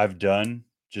 I've done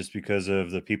just because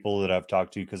of the people that I've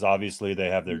talked to, because obviously they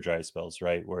have their dry spells,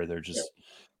 right? Where Yeah.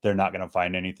 they're not going to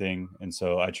find anything. And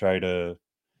so I try to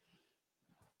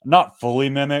not fully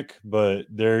mimic, but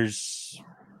there's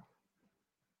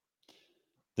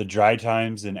the dry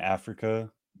times in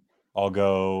Africa. I'll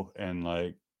go and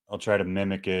like I'll try to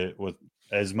mimic it with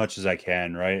as much as I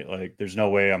can, right? Like there's no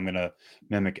way I'm gonna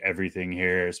mimic everything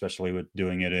here, especially with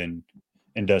doing it in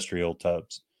industrial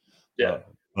tubs. Yeah. Uh,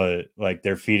 but like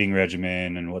their feeding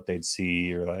regimen and what they'd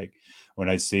see, or like when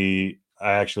I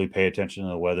actually pay attention to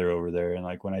the weather over there, and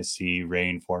like when I see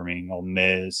rain forming, I'll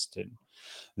mist, and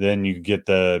then you get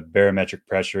the barometric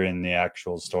pressure in the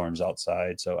actual storms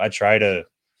outside. So I try to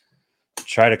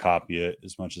copy it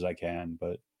as much as I can,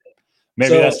 but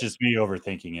maybe So that's just me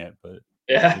overthinking it, but is what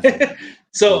yeah. yeah.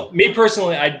 So me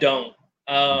personally, I don't.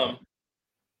 Okay.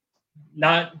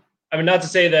 Not. I mean, not to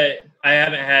say that I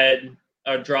haven't had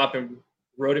a drop in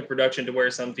rodent production to where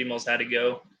some females had to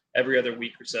go every other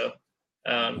week or so.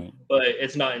 Right. But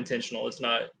it's not intentional. It's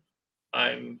not.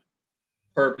 I'm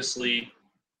purposely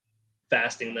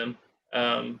fasting them.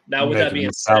 Now, You're with that making being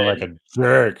me sound like said, a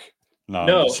jerk. No, I'm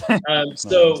no. just no, I'm just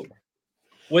So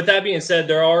with that being said,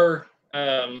 there are.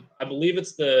 I believe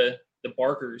it's the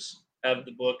Barkers have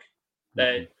the book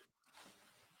that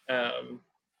kidding. um,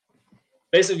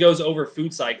 basically goes over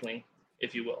food cycling,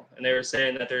 if you will. And they were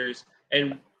saying that there's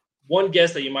and one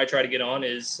guest that you might try to get on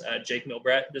is Jake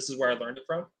Milbrat. This is where I learned it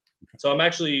from. So I'm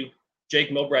actually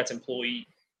Jake Milbrat's employee,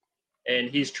 and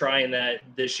he's trying that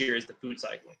this year is the food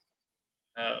cycling.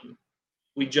 Um,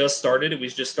 we just started it. We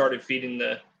just started feeding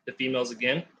the females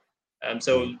again.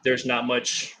 So there's not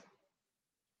much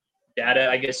data,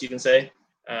 I guess you can say,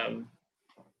 um,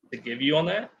 to give you on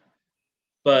that.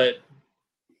 But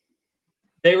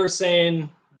they were saying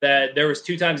that there was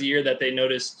 2 times a year that they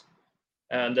noticed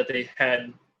that they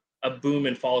had a boom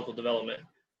in follicle development.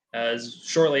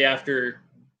 Shortly after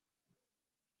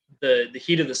the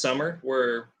heat of the summer,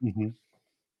 where Mhm.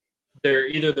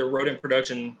 their rodent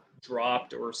production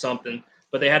dropped or something,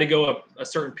 but they had to go up a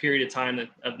certain period of time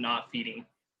of not feeding,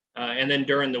 and then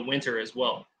during the winter as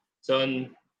well. So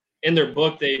in their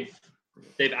book, they've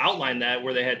outlined that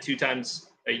where they had 2 times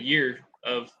a year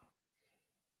of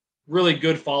really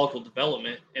good follicle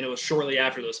development, and it was shortly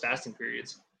after those fasting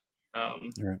periods.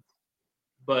 Um, Right.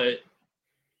 But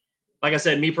like I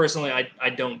said, me personally, I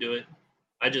don't do it.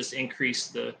 I just increase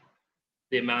the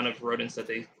amount of rodents that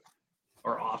they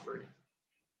are offered.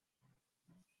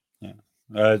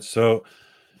 Yeah. So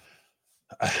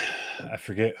I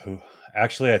forget who.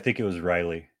 Actually, I think it was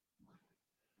Riley.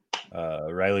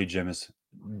 Riley Jemison.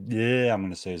 Yeah, I'm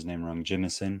gonna say his name wrong.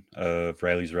 Jemison of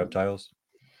Riley's Reptiles.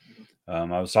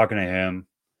 I was talking to him,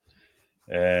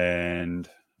 and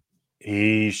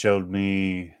he showed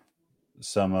me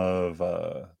some of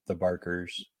the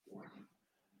barkers.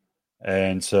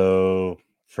 And so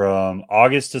from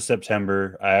August to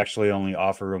September, I actually only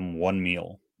offer them one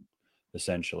meal,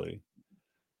 essentially.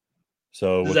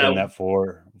 So Is within that that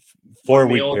four one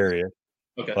week meal? period,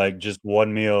 Okay. like just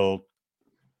one meal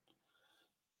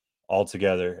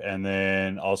altogether, and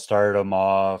then I'll start them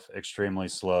off extremely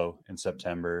slow in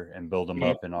September and build them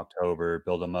Mhm. up in October,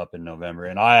 build them up in November.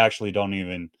 And I actually don't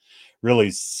even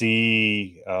really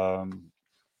see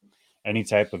any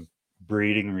type of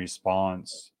breeding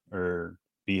response or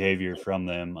behavior from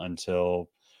them until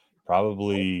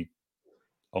probably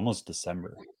almost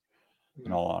December,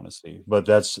 in all honesty. But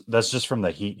that's just from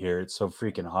the heat here. It's so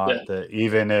freaking Yeah. hot that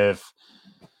even if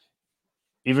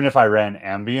I ran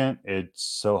ambient, it's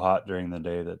so hot during the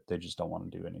day that they just don't want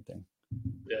to do anything.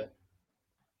 Yeah.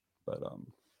 But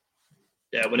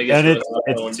Yeah. When it gets and really it hot,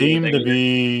 I it don't want to do seemed anything to either.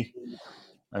 be,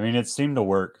 I mean, it seemed to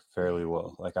work fairly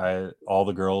well. Like all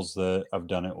the girls that I've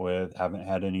done it with haven't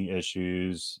had any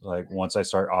issues. Like once I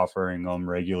start offering them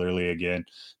regularly again,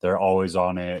 they're always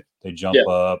on it. They Yeah. jump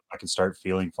up. I can start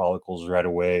feeling follicles right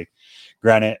away.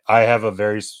 Granted, I have a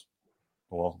very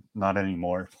well, not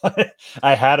anymore, but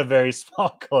I had a very small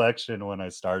collection when I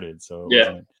started, so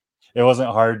Yeah. it wasn't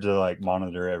hard to like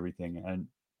monitor everything. And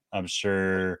I'm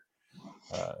sure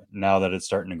now that it's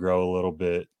starting to grow a little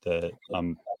bit that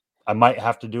I might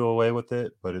have to do away with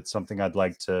it, but it's something I'd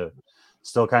like to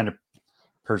still kind of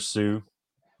pursue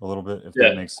a little bit, if that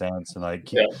Yeah. makes sense, and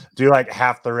like Yeah. do like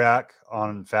half the rack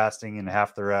on fasting and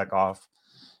half the rack off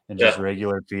and just Yeah.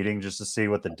 regular feeding, just to see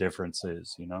what the difference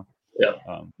is. Yeah.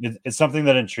 It's something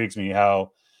that intrigues me.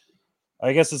 How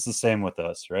I guess it's the same with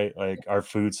us, right? Like our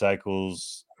food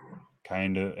cycles,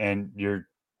 kind of, and you're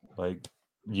like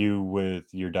you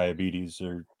with your diabetes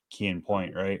are key in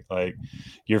point, right? Like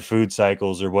your food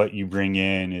cycles or what you bring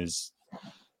in is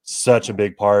such a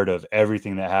big part of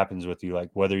everything that happens with you, like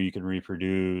whether you can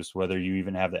reproduce, whether you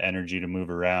even have the energy to move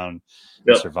around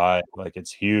and Yeah. survive. Like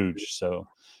it's huge. So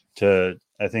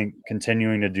I think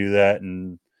continuing to do that,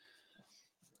 and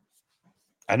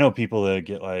I know people that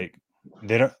get like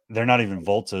they're not even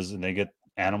voltas and they get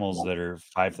animals that are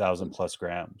 5,000 plus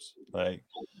grams, like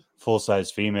full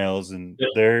size females, and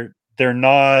Yeah. they're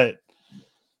not,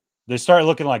 they start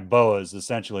looking like boas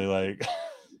essentially, like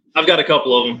I've got a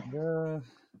couple of them.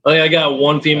 I think I got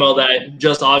one female that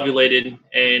just ovulated,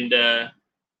 and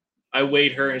I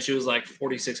weighed her, and she was like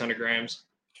 4,600 grams.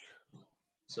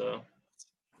 So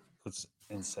it's just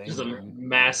insane, a man.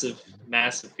 massive,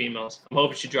 massive females. I'm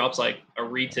hoping she drops like a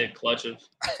retic clutch of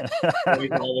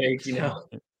 25 eggs. Yeah,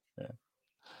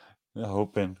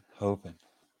 hoping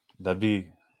that'd be,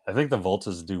 I think the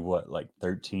voltas do what, like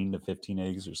 13 to 15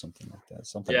 eggs or something like that,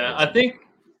 something Yeah, I crazy. think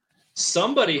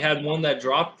somebody had one that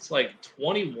dropped like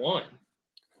 21.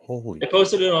 Holy They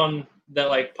posted it on that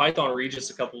like Python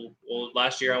Regis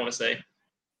last year, I want to say,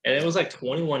 and it was like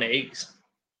 21 eggs.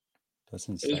 that's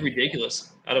It was insane.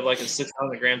 ridiculous out of like a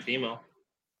 600-gram female.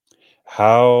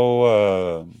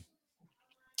 how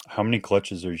how many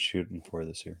clutches are you shooting for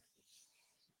this year?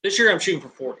 This year I'm shooting for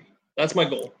 40. That's my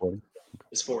goal. 40?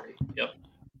 Is 40. Yep.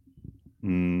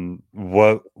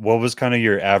 What was kind of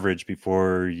your average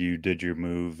before you did your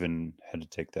move and had to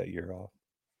take that year off?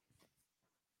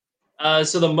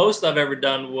 So the most I've ever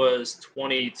done was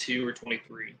 22 or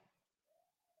 23.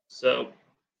 So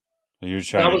You're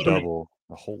trying that to was the double.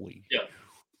 Holy, yeah,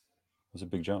 that's a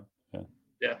big jump. Yeah,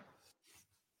 yeah. It's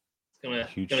a gonna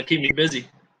huge. keep me busy.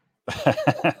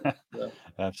 So,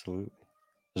 Absolutely.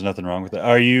 There's nothing wrong with that.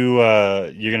 Are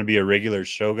you're gonna be a regular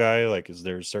show guy? Like, is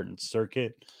there a certain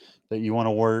circuit that you want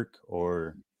to work,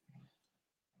 or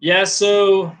yeah,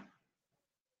 so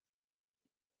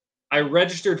I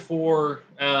registered for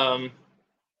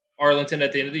Arlington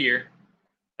at the end of the year.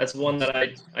 That's one nice.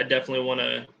 that I definitely want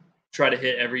to try to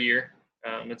hit every year.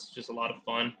 It's just a lot of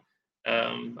fun.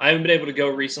 I haven't been able to go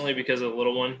recently because of the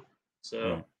little one,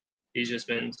 so Right. he's just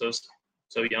been so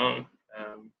young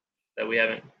that we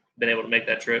haven't been able to make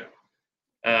that trip.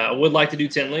 I would like to do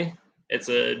Tinley. It's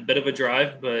a bit of a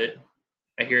drive, but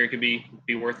I hear it could be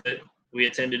worth it. We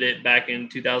attended it back in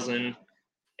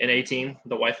 2018,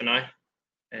 the wife and I,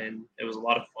 and it was a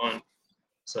lot of fun.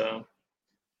 So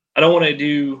I don't want to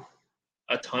do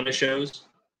a ton of shows,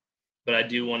 but I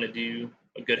do want to do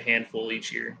a good handful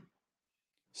each year.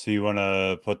 So you want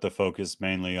to put the focus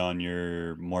mainly on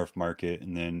your morph market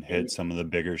and then hit some of the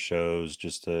bigger shows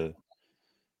just to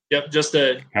Just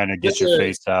to kind of get your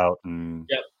face out and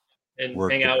and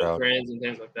work hang the out with crowd. friends and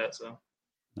things like that. So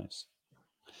Nice.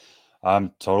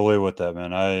 I'm totally with that,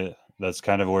 man. That's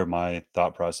kind of where my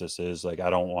thought process is. Like, I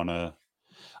don't want to.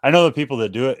 I know the people that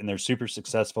do it and they're super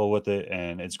successful with it,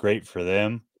 and it's great for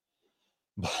them.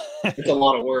 But it's a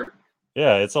lot of work.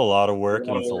 yeah, it's a lot of work, and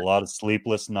Lot of it's a work. lot of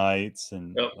sleepless nights,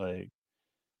 and Yep. like,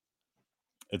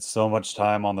 it's so much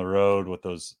time on the road with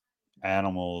those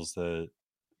animals that.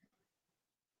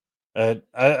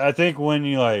 I think when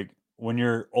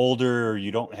you're older or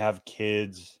you don't have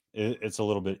kids, it's a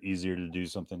little bit easier to do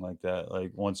something like that.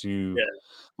 Like Yeah.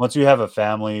 once you have a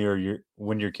family or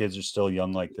when your kids are still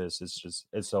young like this,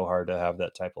 it's so hard to have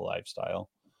that type of lifestyle.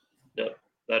 Yep.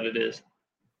 That it is.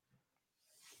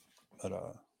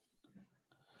 But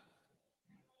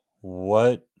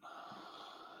what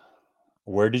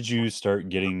where did you start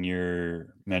getting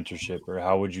your mentorship, or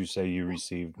how would you say you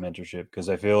received mentorship? Because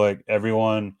I feel like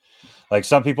everyone, like,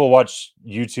 some people watch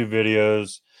YouTube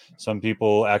videos, some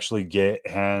people actually get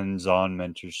hands-on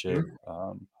mentorship.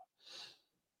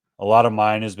 A lot of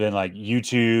mine has been like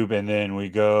YouTube, and then we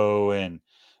go and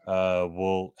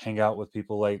we'll hang out with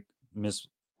people like Miss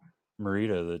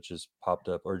Marita that just popped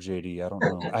up, or JD. I don't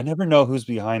know. I never know who's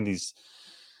behind these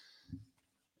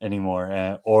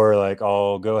anymore. Or like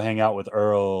I'll go hang out with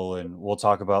Earl and we'll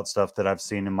talk about stuff that I've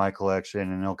seen in my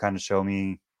collection, and he'll kind of show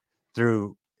me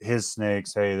through his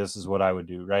snakes, hey, this is what I would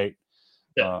do, right?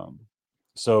 Yeah.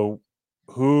 So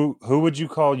who would you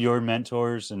call your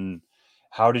mentors, and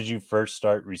how did you first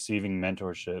start receiving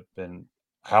mentorship, and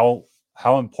how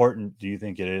important do you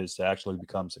think it is to actually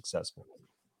become successful?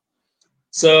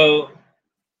 So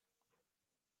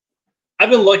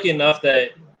I've been lucky enough that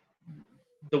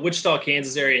the Wichita,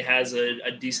 Kansas area has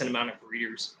a decent amount of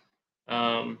breeders.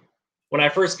 When I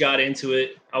first got into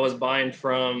it, I was buying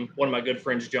from one of my good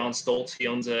friends, John Stoltz. He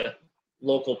owns a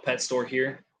local pet store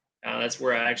here. That's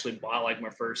where I actually bought like my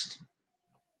first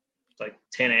like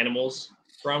 10 animals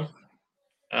from.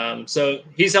 So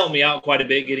he's helped me out quite a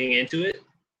bit getting into it.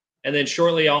 And then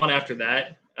shortly on after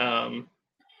that,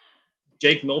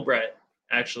 Jake Milbrat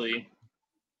actually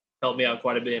helped me out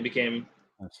quite a bit and became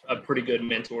a pretty good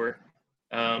mentor.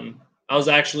 I was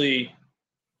actually,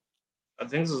 I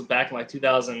think this was back in like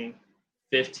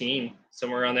 2015,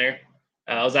 somewhere around there.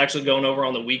 I was actually going over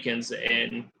on the weekends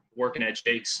and working at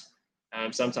Jake's.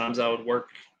 Sometimes I would work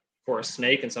for a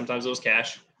snake, and sometimes it was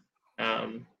cash.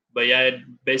 But yeah,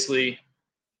 basically,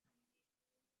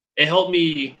 it helped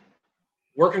me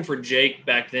working for Jake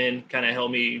back then. Kind of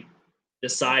helped me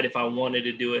decide if I wanted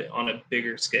to do it on a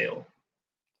bigger scale.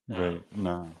 Right.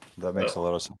 No, that makes a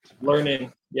lot of sense.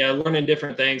 Learning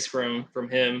different things from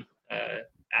him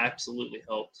absolutely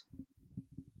helped.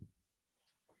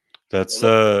 That's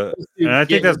And and I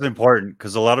think that's important,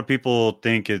 because a lot of people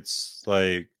think it's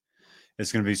like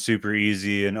it's gonna be super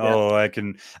easy, and yeah, oh, I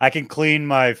can clean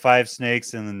my 5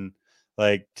 snakes in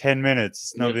like 10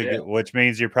 minutes. It's no big yeah, deal, which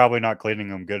means you're probably not cleaning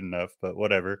them good enough, but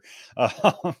whatever.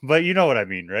 But you know what I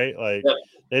mean, right? Like, yeah,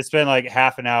 they spend like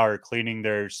half an hour cleaning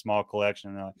their small collection,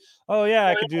 and they're like, oh yeah,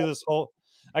 I could do this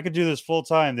full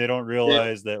time. They don't yeah,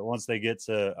 realize that once they get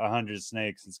to 100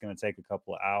 snakes, it's gonna take a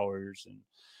couple of hours, and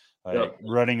yeah. like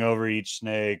running over each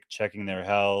snake, checking their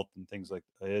health and things like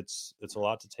that. It's a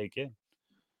lot to take in.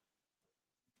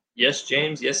 Yes,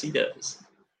 James. Yes, he does.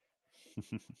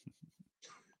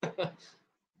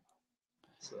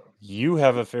 So You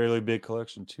have a fairly big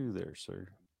collection too there, sir.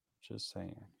 Just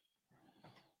saying.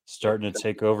 Starting to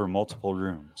take over multiple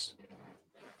rooms.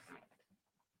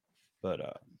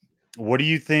 But what do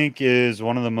you think is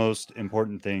one of the most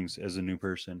important things as a new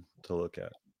person to look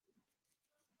at?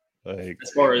 Like,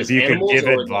 as far if as you could animals give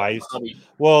or the advice, hobby,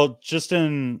 well, just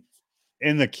in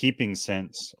the keeping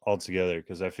sense altogether,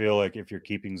 because I feel like if your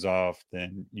keeping's off,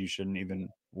 then you shouldn't even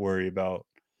worry about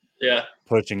yeah,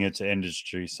 pushing it to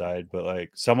industry side. But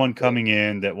like someone coming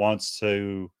in that wants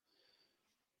to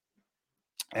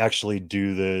actually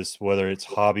do this, whether it's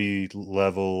hobby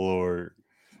level or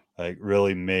like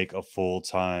really make a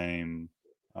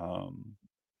um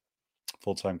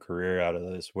full-time career out of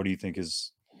this, what do you think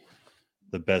is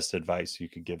the best advice you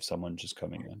could give someone just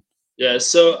coming in? yeah.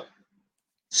 So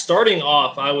starting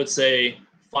off, I would say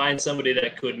find somebody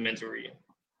that could mentor you.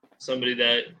 Somebody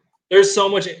that there's so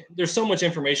much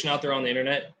information out there on the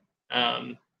internet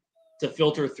um, to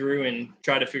filter through and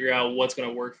try to figure out what's going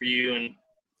to work for you and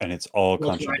And it's all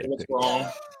what's right and what's contradicting. wrong.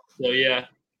 So yeah,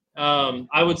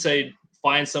 I would say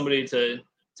find somebody to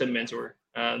mentor.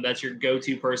 That's your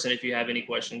go-to person if you have any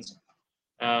questions.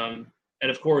 And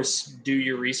of course, do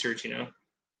your research.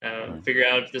 Right. Figure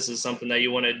out if this is something that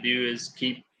you want to do is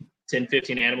keep 10,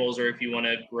 15 animals, or if you want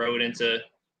to grow it into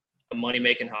a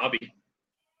money-making hobby.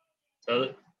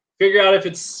 So figure out if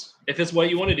it's what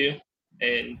you want to do,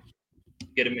 and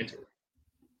get a mentor.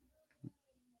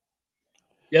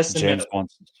 Yes and no. James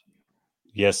wants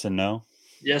yes and no.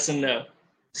 Yes and no.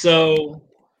 So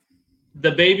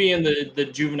the baby and the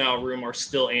juvenile room are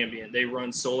still ambient. They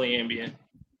run solely ambient.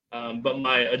 But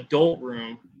my adult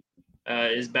room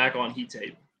is back on heat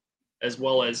tape, as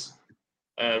well as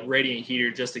a radiant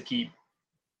heater just to keep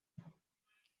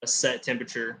a set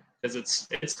temperature, because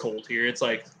it's cold here. It's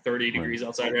like 30 Right. degrees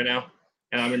outside right now,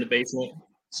 and I'm in the basement.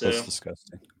 That's So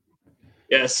disgusting.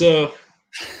 yeah, so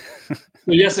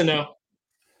yes and no.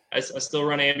 I still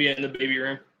run ambient in the baby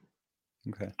room.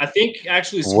 Okay. I think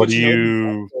actually What do switching over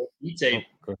you? to heat tape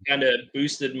Oh, kind of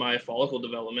boosted my follicle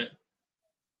development.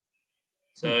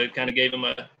 So it kind of gave them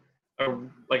a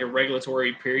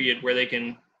regulatory period where they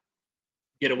can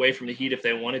get away from the heat if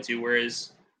they wanted to.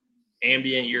 Whereas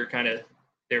ambient,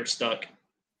 they're stuck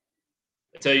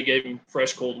until you gave them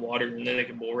fresh cold water, and then they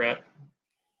can bull wrap.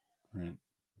 right.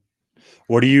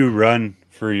 What do you run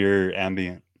for your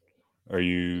ambient? Are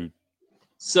you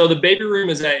So the baby room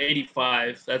is at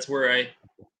 85. That's where I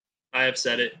have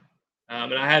set it,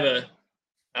 and I have a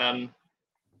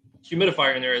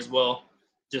humidifier in there as well,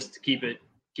 just to keep it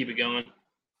going.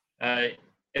 Uh,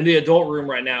 in the adult room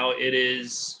right now, it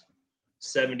is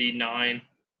 79.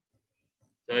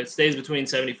 So it stays between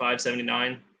 75,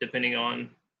 79, depending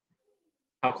on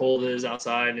how cold it is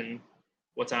outside and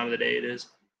what time of the day it is.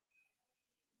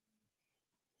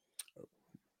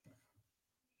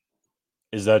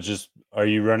 Is that just? Are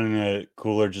you running it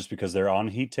cooler just because they're on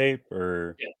heat tape,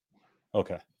 or? Yeah.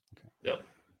 Okay. Yep.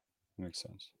 Makes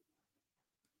sense.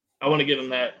 I want to give them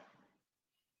that,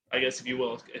 I guess, if you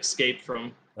will, escape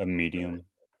from A medium.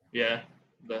 the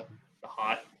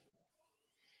hot.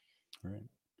 Right.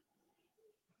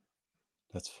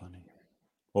 That's funny.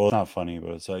 Well, it's not funny,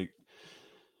 but it's like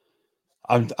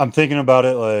I'm thinking about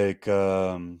it like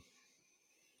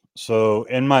so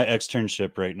in my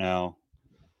externship right now,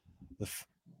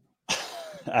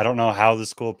 I don't know how the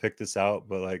school picked this out,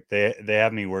 but like they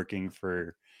have me working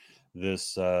for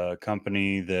this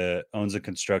company that owns a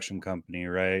construction company,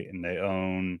 right? And they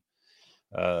own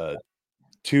uh,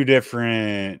 two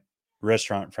different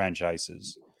restaurant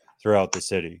franchises throughout the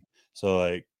city. So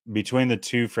like between the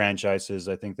two franchises,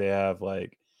 I think they have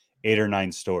like 8 or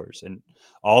 9 stores, and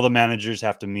all the managers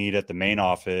have to meet at the main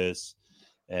office,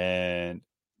 and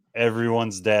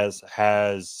everyone's desk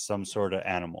has some sort of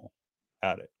animal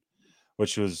at it,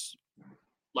 which was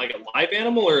Like a live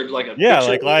animal or like a yeah,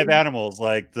 picture? like live animals.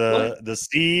 Like What? the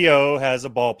CEO has a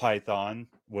ball python,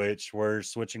 which we're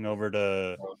switching over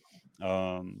to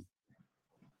um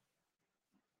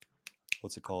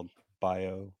what's it called?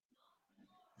 Bio.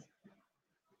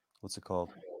 What's it called?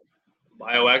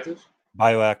 Bioactive?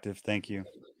 Bioactive. Thank you.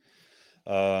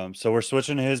 So we're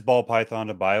switching his ball python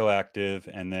to bioactive,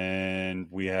 and then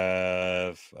we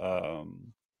have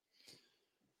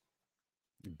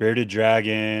bearded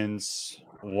dragons.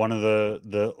 One of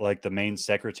the like the main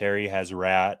secretary has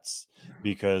rats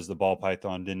because the ball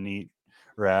python didn't eat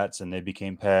rats and they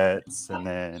became pets. And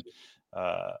then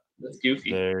That's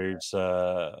goofy. they're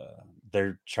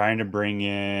trying to bring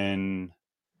in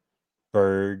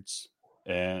birds,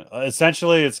 and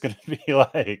essentially it's going to be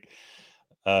like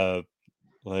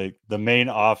the main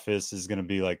office is going to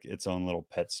be like its own little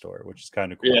pet store, which is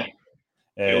kind of cool. Yeah.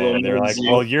 Like a little And they're mini like, zoo.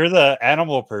 well, you're the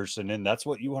animal person and that's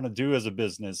what you want to do as a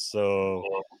business, so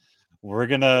we're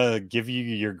gonna give you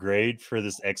your grade for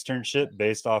this externship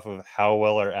based off of how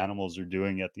well our animals are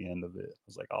doing at the end of it. I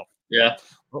was like, oh Yeah.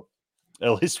 well,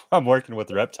 at least I'm working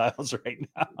with reptiles right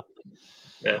now.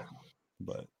 Yeah.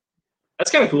 But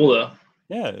That's kind of cool though.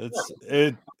 yeah,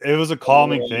 it was a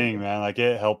calming thing, man. Like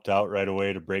it helped out right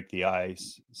away to break the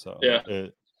ice. So Yeah.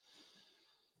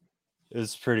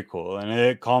 it's pretty cool, and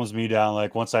it calms me down.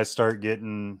 Like once I start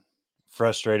getting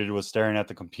frustrated with staring at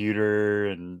the computer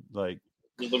and like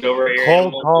Just look over at your cold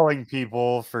animal. calling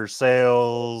people for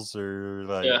sales or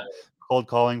like Yeah. cold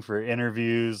calling for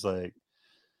interviews, like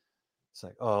it's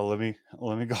like, oh, let me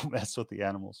go mess with the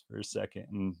animals for a second,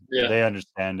 and Yeah. they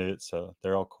understand it, so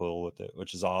they're all cool with it,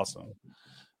 which is awesome.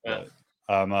 Yeah.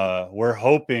 But we're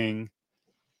hoping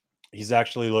he's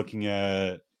actually looking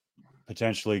at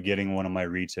potentially getting one of my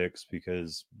retics,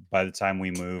 because by the time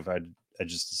we move, I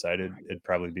just decided it'd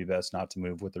probably be best not to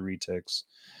move with the retics.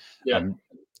 Yeah.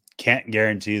 Can't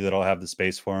guarantee that I'll have the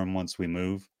space for him once we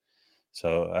move,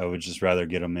 so I would just rather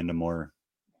get him into more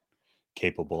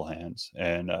capable hands.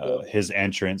 And his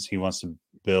entrance, he wants to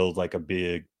build like a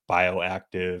big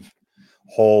bioactive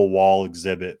whole wall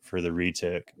exhibit for the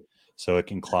retic, so it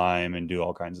can climb and do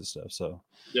all kinds of stuff. So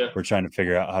we're trying to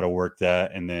figure out how to work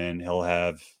that, and then he'll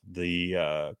have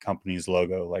the company's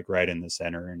logo like right in the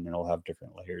center, and it'll have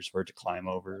different layers for it to climb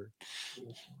over.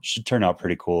 Should turn out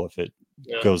pretty cool if it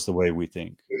goes the way we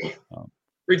think.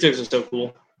 Retics are so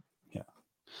cool. Yeah,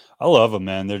 I love them,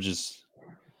 man. They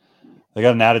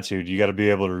got an attitude. You got to be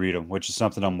able to read them, which is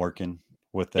something I'm working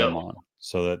with them on,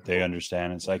 so that they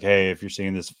understand. It's like, hey, if you're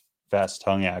seeing this fast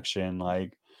tongue action,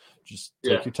 like, just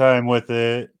take your time with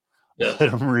it. Let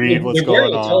them read what's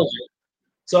going on.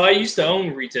 So I used to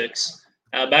own retics.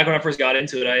 Back when I first got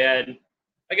into it,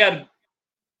 I got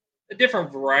a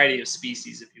different variety of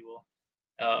species, if you will.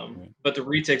 But the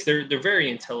retics, they're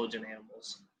very intelligent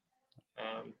animals.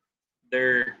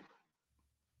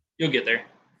 You'll get there.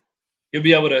 You'll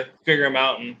be able to figure them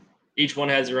out, and each one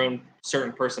has their own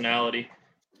certain personality.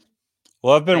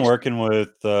 Well, I've been working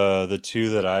with the two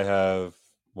that I have.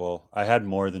 Well, I had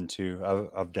more than two.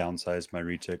 I've downsized my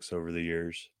retics over the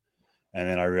years. And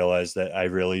then I realized that I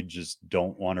really just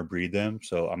don't want to breed them.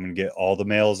 So I'm going to get all the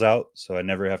males out so I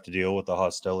never have to deal with the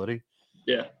hostility.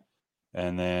 Yeah.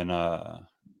 And then,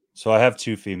 so I have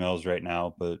two females right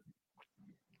now,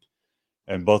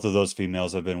 and both of those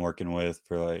females I've been working with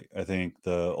for like, I think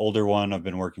the older one I've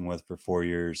been working with for 4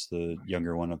 years. The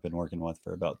younger one I've been working with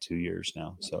for about 2 years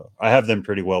now. So I have them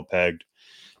pretty well pegged.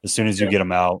 As soon as you get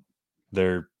them out,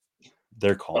 they're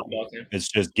calm. It's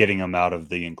just getting them out of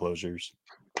the enclosures.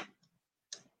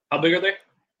 How big are they?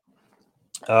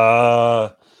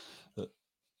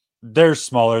 They're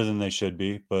smaller than they should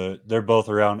be, but they're both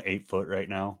around 8 foot right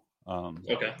now.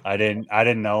 Okay. I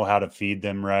didn't know how to feed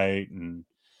them right, and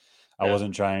I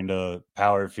wasn't trying to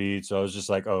power feed, so I was just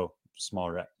like, oh,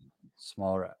 small rat,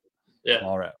 small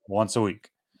rat once a week.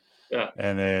 Yeah.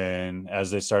 And then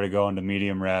as they started going to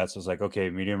medium rats, I was like, okay,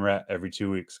 medium rat every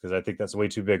 2 weeks, because I think that's way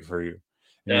too big for you.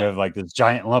 And you have like this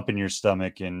giant lump in your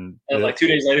stomach, and like 2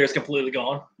 days later, it's completely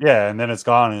gone. Yeah, and then it's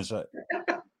gone, and it's like,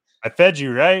 I fed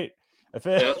you, right? I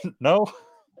fed no,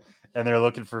 and they're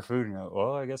looking for food. And you're like,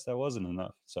 well, I guess that wasn't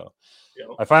enough. So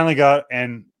I finally got,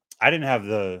 and I didn't have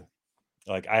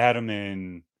I had them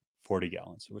in 40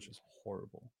 gallons, which was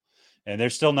horrible. And they're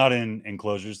still not in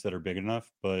enclosures that are big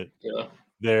enough, but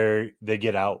they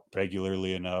get out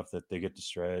regularly enough that they get to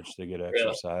stretch, they get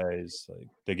exercise, like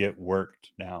they get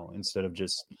worked now instead of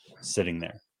just sitting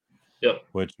there.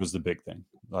 Which was the big thing.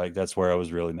 Like that's where I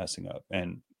was really messing up.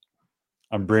 And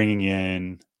I'm bringing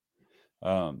in,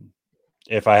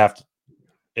 if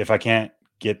I can't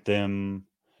get them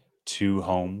to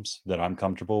homes that I'm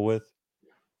comfortable with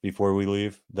before we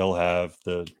leave, they'll have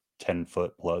the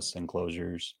 10-foot plus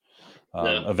enclosures.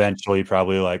 Eventually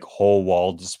probably like whole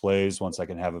wall displays once I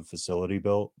can have a facility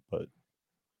built, but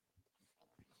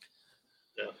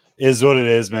is what it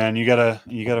is, man. You gotta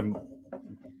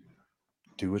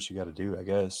do what you got to do, I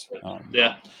guess.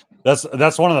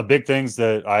 That's one of the big things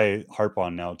that I harp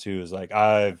on now too, is like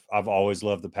I've always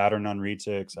loved the pattern on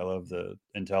retics. I love the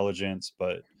intelligence,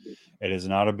 but it is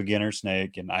not a beginner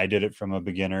snake, and I did it from a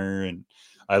beginner, and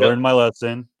I learned my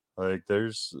lesson. Like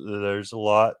there's a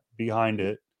lot behind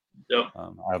it.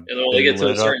 And when they get to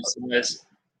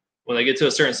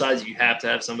a certain size, you have to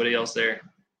have somebody else there.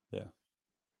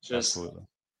 Absolutely.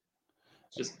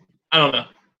 Just I don't know.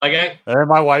 And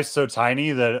my wife's so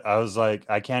tiny that I was like,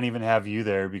 I can't even have you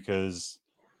there because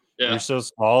you're so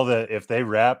small that if they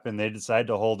wrap and they decide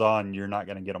to hold on, you're not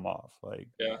going to get them off. Like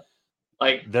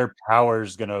their power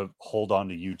is going to hold on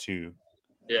to you too.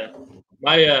 Yeah.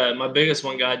 My biggest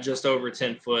one got just over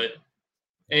 10 foot,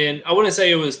 and I wouldn't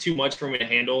say it was too much for me to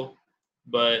handle,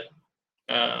 but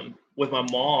with my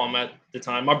mom at the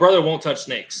time, my brother won't touch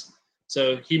snakes.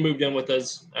 So he moved in with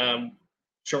us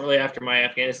shortly after my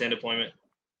Afghanistan deployment,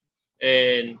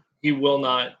 and he will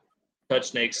not touch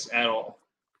snakes at all.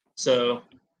 So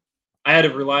I had to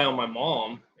rely on my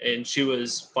mom, and she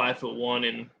was 5'1"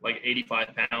 and like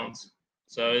 85 pounds.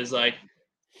 So it's like,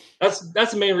 that's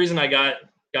the main reason I got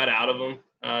out of them,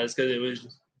 is because it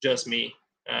was just me.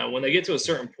 When they get to a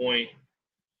certain point,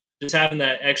 just having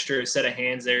that extra set of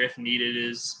hands there if needed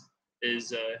is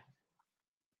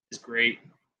great.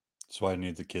 That's why I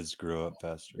need the kids to grow up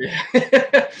faster. Yeah.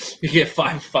 You get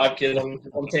five kids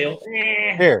on tail.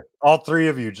 Here, all three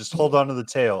of you, just hold on to the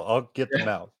tail. I'll get them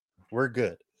out. We're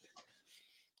good.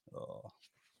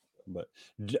 But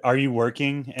are you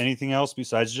working anything else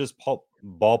besides just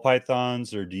ball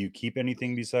pythons, or do you keep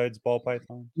anything besides ball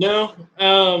python? No,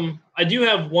 I do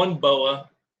have one boa.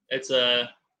 It's an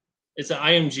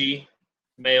IMG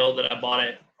male that I bought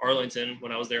at Arlington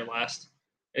when I was there last.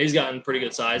 and he's gotten pretty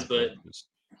good size. But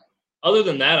other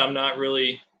than that, I'm not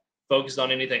really focused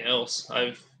on anything else.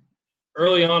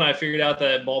 Early on, I figured out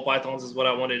that ball pythons is what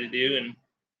I wanted to do, and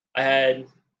I had a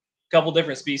couple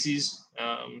different species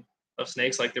of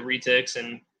snakes, like the retics,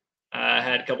 and I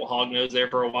had a couple hognose there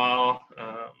for a while.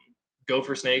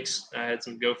 Gopher snakes. I had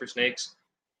some gopher snakes.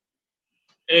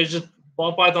 And it's just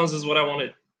ball pythons is what I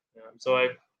wanted, so I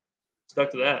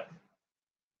stuck to that.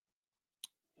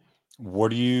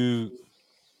 What do you?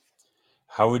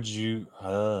 How would you?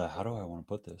 How do I want to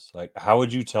put this? Like, how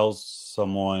would you tell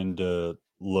someone to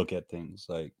look at things?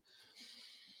 Like,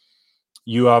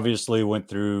 you obviously went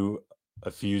through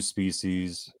a few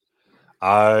species.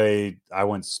 I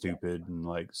went stupid and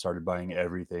like started buying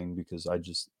everything because I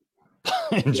just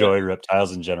Yeah, enjoy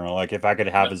reptiles in general. Like, if I could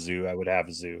have yeah, a zoo, I would have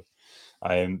a zoo.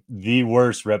 I am the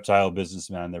worst reptile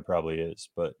businessman there probably is,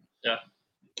 but yeah.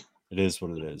 it is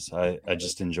what it is. I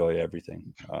just enjoy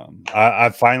everything. I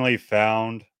finally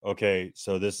found, okay,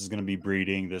 so this is going to be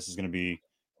breeding, this is going to be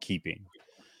keeping,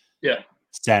 Yeah.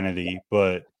 sanity,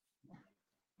 but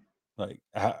like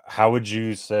how would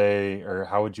you say, or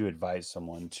how would you advise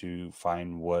someone to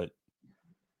find what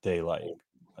they like?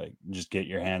 Like, just get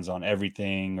your hands on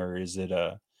everything, or is it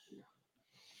a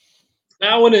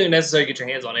I wouldn't necessarily get your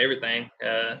hands on everything.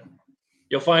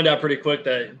 You'll find out pretty quick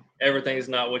that everything is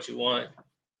not what you want.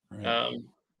 right? Um,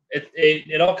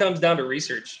 it all comes down to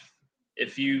research.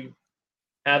 If you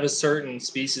have a certain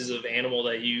species of animal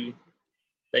that you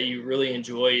really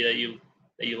enjoy, that you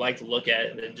like to look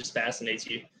at, that just fascinates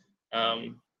you,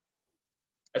 um,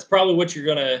 that's probably what you're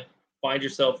gonna find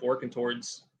yourself working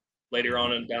towards later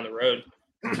on Right. and down the road.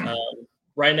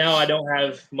 Right now, I don't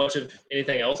have much of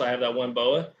anything else. I have that one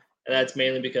boa, and that's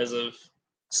mainly because of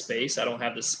space. I don't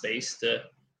have the space to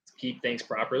keep things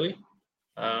properly.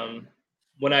 Um,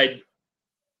 when I,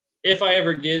 if I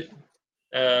ever get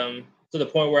to the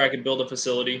point where I can build a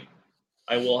facility,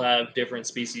 I will have different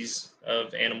species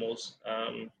of animals,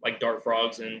 like dart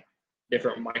frogs and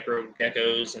different micro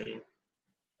geckos and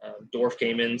dwarf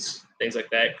caimans, things like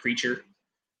that, creature,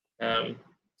 um,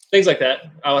 things like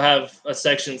that. I'll have a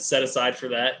section set aside for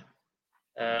that.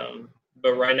 Um,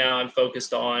 but right now, I'm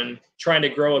focused on trying to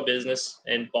grow a business,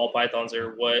 and ball pythons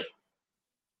are what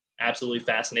absolutely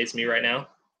fascinates me right now.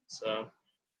 So,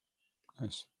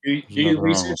 Nice. There's do your nothing wrong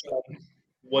research with on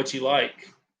what you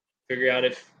like. Figure out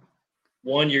if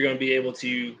one you're going to be able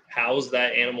to house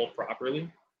that animal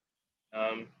properly.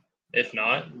 Um, if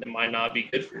not, it might not be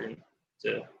good for you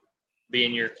to be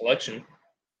in your collection.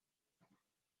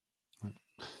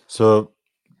 So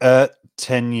at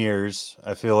 10 years,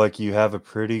 I feel like you have a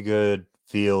pretty good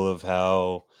feel of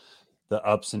how the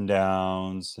ups and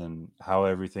downs and how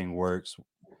everything works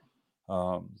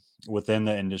um, within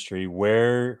the industry.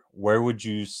 Where would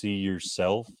you see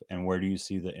yourself, and where do you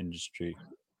see the industry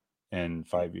in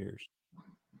 5 years?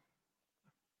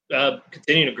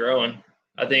 Continue to grow, and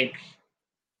I think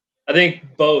I think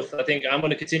both. I think I'm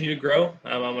going to continue to grow.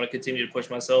 I'm going to continue to push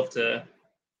myself to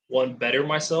one better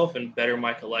myself and better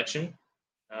my collection.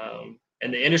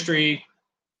 And the industry,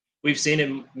 we've seen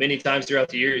it many times throughout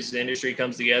the years. The industry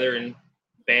comes together and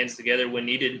bands together when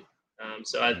needed.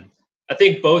 So I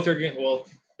think both are well.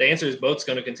 The answer is both's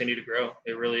going to continue to grow.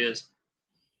 It really is.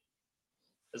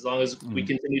 As long as we Mm.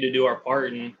 continue to do our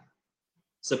part and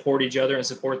support each other and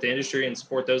support the industry and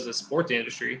support those that support the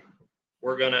industry,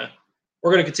 we're gonna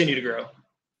continue to grow.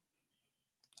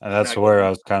 And We're that's not where going. I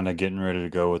was kind of getting ready to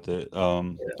go with it.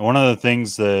 One of the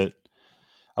things that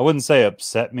I wouldn't say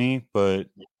upset me, but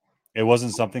it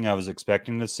wasn't something I was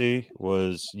expecting to see,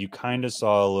 was you kind of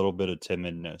saw a little bit of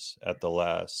timidness at the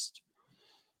last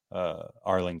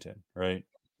Arlington, right?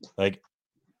 Like,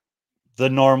 the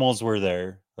normals were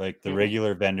there, like the Mhm.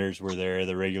 regular vendors were there,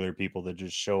 the regular people that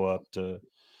just show up to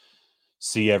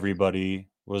see everybody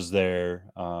was there.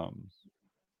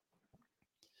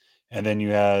 And then you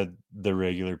had the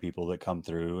regular people that come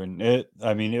through, and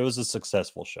I mean, it was a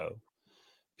successful show.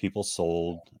 People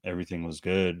sold, everything was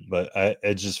good, but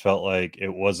it just felt like it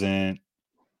wasn't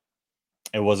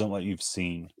what you've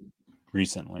seen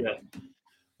recently Yeah,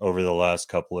 over the last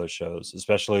couple of shows,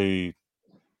 especially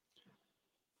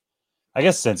I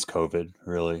guess since COVID,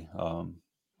 really.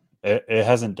 It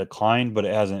hasn't declined, but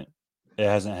it hasn't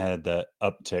had that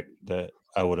uptick that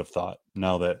I would have thought,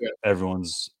 now that yeah,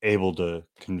 everyone's able to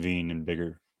convene in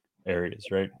bigger areas,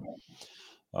 right?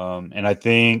 And I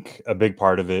think a big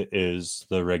part of it is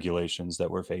the regulations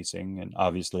that we're facing. And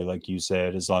obviously, like you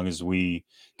said, as long as we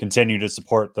continue to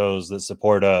support those that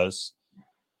support us,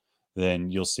 then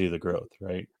you'll see the growth,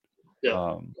 right? yeah,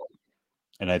 Um,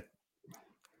 and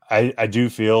I do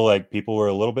feel like people were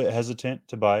a little bit hesitant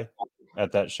to buy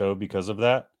at that show because of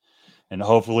that. and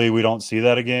hopefully we don't see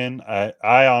that again.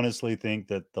 I honestly think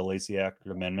that the Lacey Act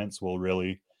amendments will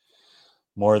really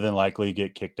more than likely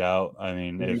get kicked out. I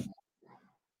mean,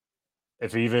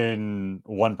 if even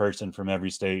one person from every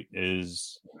state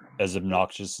is as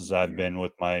obnoxious as I've been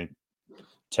with my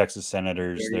Texas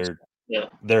senators, Yeah.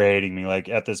 they're hating me. Like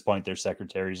at this point, their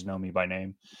secretaries know me by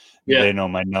name. Yeah. They know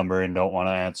my number and don't want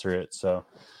to answer it. So,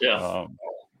 Yeah.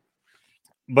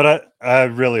 but I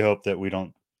really hope that we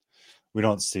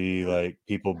don't see like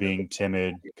people being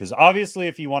timid, because obviously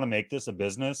if you want to make this a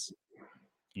business,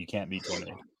 you can't be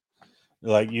timid.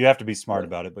 Like you have to be smart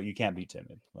about it, but you can't be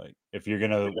timid. Like if you're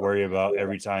going to worry about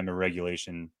every time a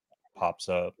regulation pops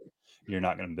up, you're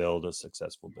not going to build a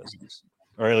successful business,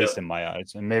 or at least in my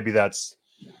eyes. And maybe that's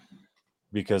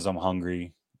because I'm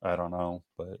hungry. I don't know,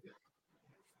 but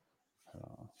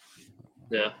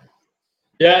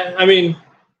Yeah. I mean,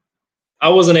 I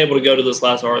wasn't able to go to this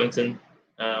last Arlington.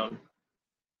 Um,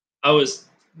 I was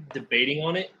debating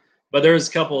on it, but there was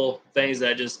a couple things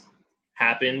that just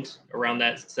happened around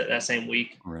that same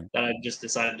week right. that I just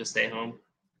decided to stay home.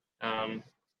 Um,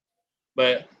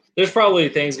 but there's probably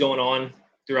things going on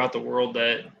throughout the world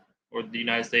or the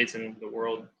United States and the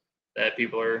world, that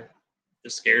people are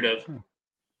just scared of.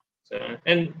 So,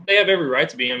 and they have every right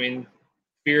to be. I mean,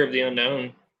 fear of the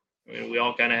unknown. I mean, we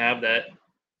all kind of have that,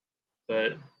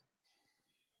 but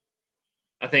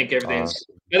I think everything's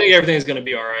going to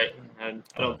be all right. I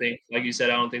don't think, like you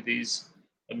said, I don't think these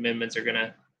amendments are going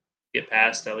to get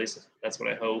passed. At least that's what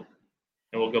I hope,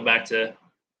 and we'll go back to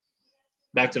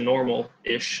normal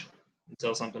ish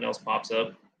until something else pops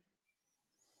up.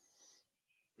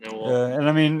 And then And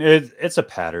I mean, it's a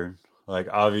pattern. Like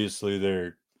obviously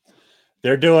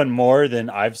they're doing more than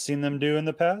I've seen them do in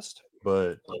the past,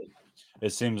 but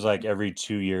it seems like every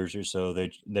 2 years or so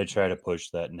they try to push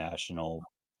that national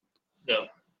yeah,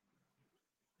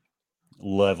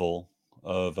 level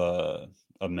of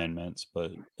amendments,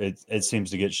 but it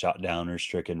seems to get shot down or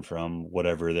stricken from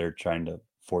whatever they're trying to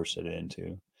force it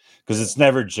into. Because it's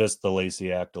never just the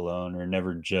Lacey Act alone, or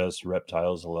never just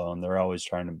reptiles alone. They're always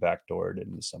trying to backdoor it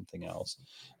into something else,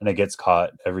 and it gets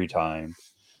caught every time.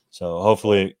 So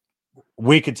hopefully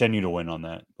we continue to win on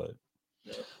that. But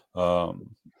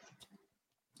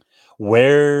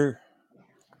where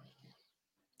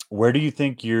do you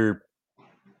think your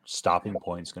stopping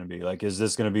point is going to be? Like, is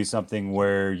this going to be something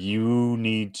where you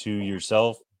need to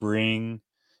yourself bring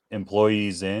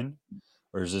employees in,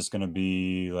 or is this going to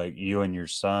be like you and your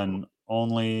son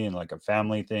only and like a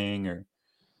family thing, or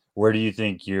where do you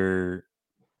think your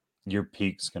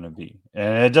peak's going to be?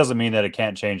 And it doesn't mean that it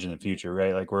can't change in the future,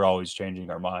 right? Like we're always changing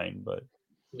our mind, but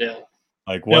yeah.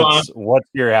 like No, what's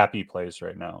your happy place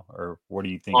right now, or what do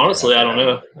you think your honestly, happy I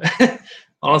don't know.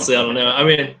 Honestly, I don't know. I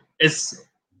mean, it's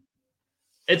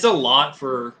a lot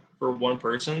for one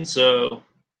person. So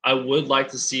I would like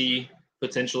to see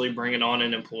potentially bringing on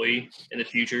an employee in the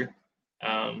future.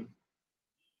 Um,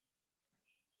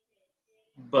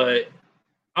 but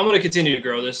I'm going to continue to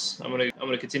grow this. I'm going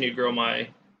to continue to grow my,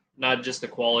 not just the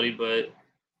quality, but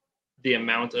the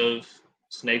amount of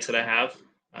snakes that I have.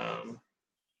 Um,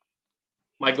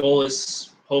 my goal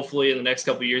is hopefully in the next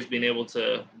couple of years being able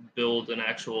to build an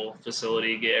actual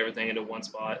facility, get everything into one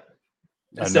spot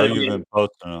I know instead of you've being, been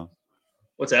posting them.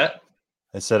 what's that?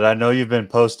 I said, I know you've been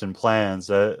posting plans.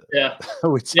 Yeah,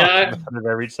 We talk yeah, about it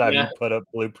every time yeah, you put up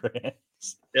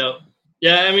blueprints. yeah,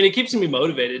 yeah. I mean, it keeps me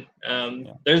motivated.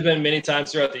 Yeah. There's been many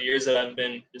times throughout the years that I've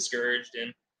been discouraged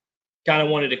and kind of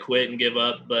wanted to quit and give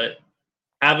up, but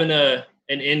having an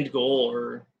end goal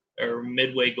or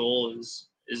midway goal is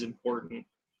important,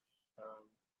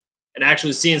 and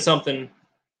actually seeing something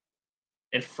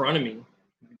in front of me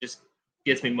just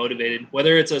gets me motivated.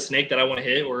 Whether it's a snake that I want to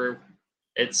hit or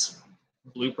it's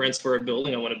blueprints for a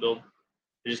building I want to build,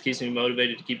 it just keeps me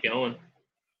motivated to keep going.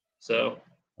 So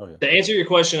to answer your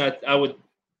question, I would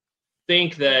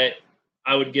think that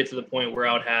I would get to the point where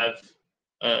I would have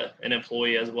an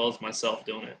employee as well as myself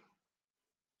doing it.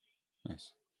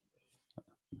 Nice.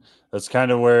 That's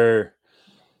kind of where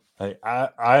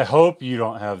I hope you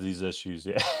don't have these issues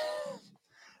yet.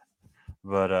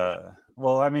 But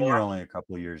well, I mean, you're only a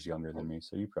couple of years younger than me,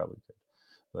 so you probably could.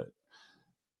 But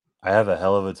I have a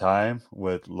hell of a time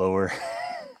with lower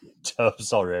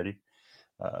tubs already.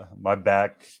 My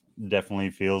back definitely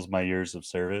feels my years of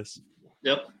service.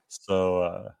 Yep.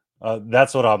 So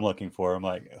that's what I'm looking for. I'm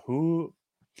like, who,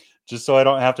 just so I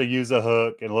don't have to use a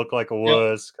hook and look like a Yep.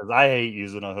 wuss, because I hate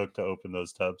using a hook to open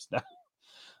those tubs now.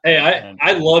 Hey, And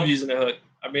I love using a hook.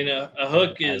 I mean, a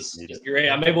hook I is hate it. great.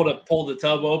 I'm able to pull the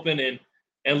tub open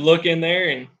and look in there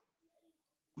and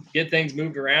get things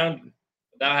moved around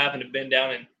without having to bend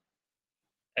down and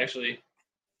actually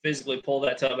physically pull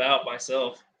that tub out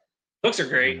myself. Hooks are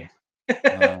great.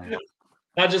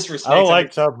 Not just for snakes. I don't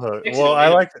like tub hook. snakes Well, are I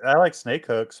amazing. like snake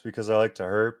hooks because I like to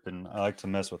herp and I like to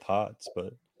mess with hots,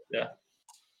 but Yeah.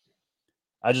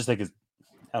 I just think it's,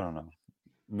 I don't know.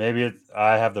 Maybe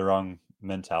I have the wrong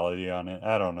mentality on it.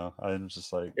 I don't know. I'm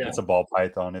just like, Yeah. it's a ball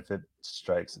python. If it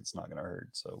strikes, it's not gonna hurt.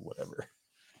 So whatever.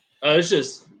 It's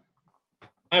just,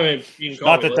 I mean, you can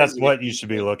call Not me that that's lazy, what you should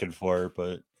be looking for,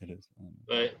 but it is.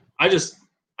 but I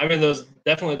mean,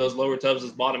 definitely those lower tubs,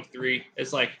 those bottom three.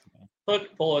 It's like hook,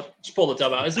 just pull the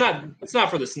tub out. It's not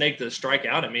for the snake to strike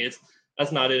out at me.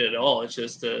 That's not it at all. It's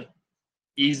just to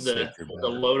ease the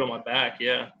load on my back.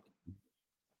 Yeah.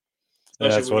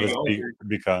 Especially That's when what you're it's going through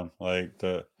become, like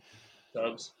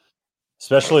tubs.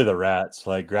 especially the rats,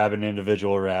 like grabbing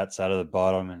individual rats out of the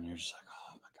bottom, and you're just like,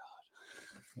 oh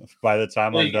my god. By the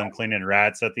time I'm done cleaning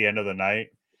rats at the end of the night,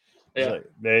 it's like,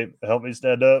 babe, help me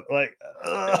stand up. Like,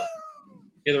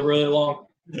 get a really long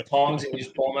tongs and you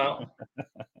just pull them out.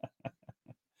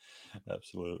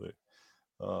 Absolutely.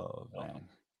 Oh man.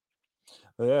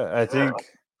 But yeah,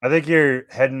 I think you're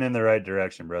heading in the right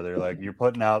direction, brother. Like, you're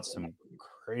putting out some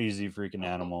crazy freaking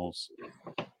animals.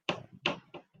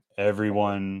 I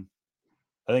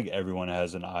think everyone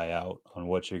has an eye out on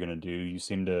what you're going to do. You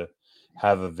seem to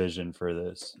have a vision for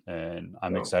this, and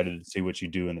I'm excited to see what you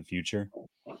do in the future.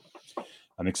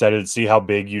 I'm excited to see how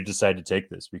big you decide to take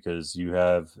this, because you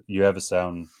have a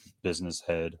sound business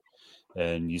head,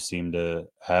 and you seem to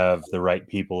have the right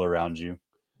people around you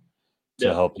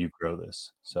to help you grow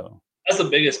this. So that's the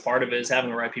biggest part of it, is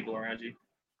having the right people around you.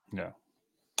 Yeah.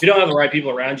 If you don't have the right people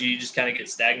around you, you just kind of get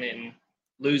stagnant and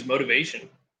lose motivation.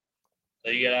 So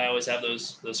you gotta always have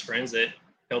those friends that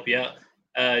help you out.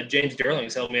 James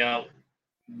Derling's helped me out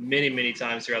many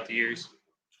times throughout the years.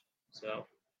 So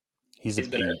he's a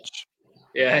peach.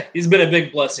 He's been a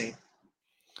big blessing.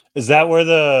 Is that where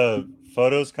the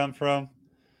photos come from?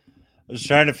 I was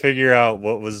trying to figure out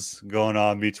what was going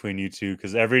on between you two,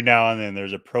 because every now and then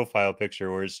there's a profile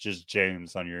picture where it's just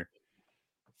James on your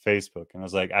Facebook, and I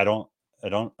was like, I don't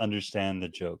understand the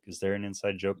joke. Is there an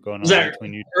inside joke going on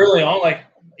between you two? Early on, like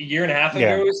a year and a half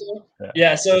ago or so?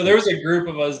 Yeah, so there was a group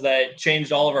of us that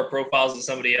changed all of our profiles to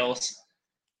somebody else.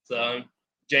 So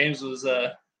James was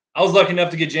I was lucky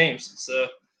enough to get James. So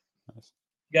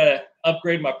gotta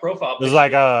upgrade my profile. There's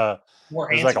like a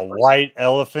white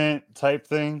elephant type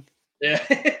thing. Yeah.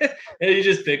 And he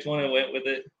just picked one and went with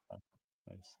it.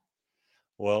 Nice.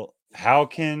 Well, how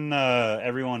can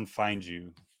everyone find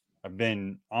you? I've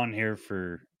been on here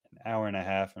for an hour and a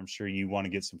half. I'm sure you want to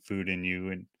get some food in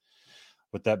you, and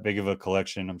with that big of a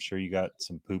collection, I'm sure you got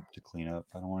some poop to clean up.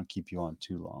 I don't want to keep you on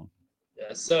too long.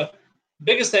 Yeah, so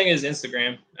biggest thing is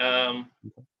Instagram.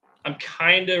 I'm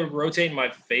kind of rotating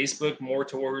my Facebook more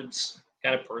towards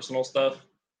kind of personal stuff.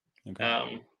 Okay.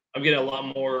 I'm getting a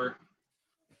lot more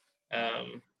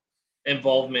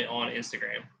involvement on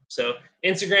Instagram. So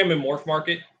Instagram and Morph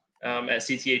Market at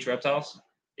CTH Reptiles.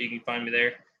 You can find me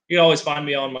there. You can always find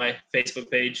me on my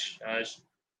Facebook page.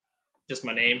 Just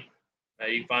my name.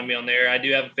 You can find me on there. I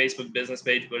do have a Facebook business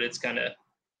page, but it's kind of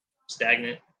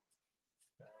stagnant.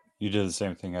 You did the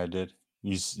same thing I did.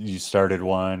 You started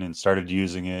one and started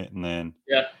using it, and then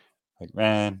like,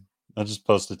 man, I'll just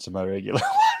post it to my regular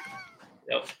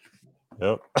one.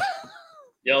 Yep.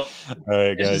 All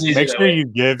right, guys. Make sure you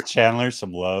give Chandler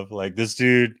some love. Like, this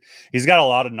dude, he's got a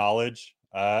lot of knowledge.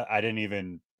 I didn't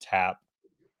even tap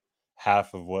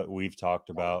half of what we've talked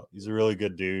about. He's a really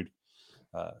good dude.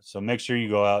 So make sure you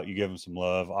go out, you give him some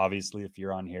love. Obviously, if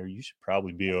you're on here, you should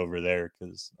probably be over there,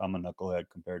 because I'm a knucklehead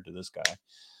compared to this guy.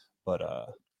 But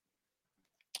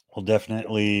we'll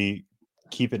definitely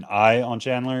keep an eye on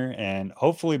Chandler and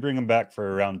hopefully bring him back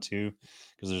for round 2,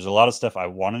 because there's a lot of stuff I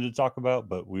wanted to talk about,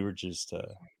 but we were just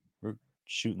we're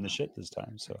shooting the shit this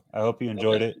time. So I hope you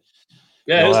enjoyed it.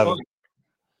 Yeah, it was fun.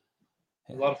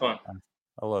 A lot of fun.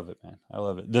 I love it, man. I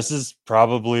love it. This is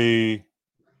probably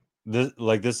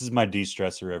this is my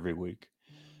de-stressor every week.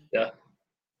 Yeah.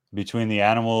 Between the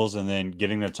animals and then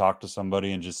getting to talk to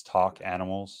somebody and just talk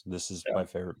animals, this is my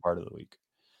favorite part of the week.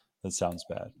 That sounds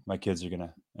bad. My kids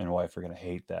and wife are gonna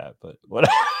hate that, but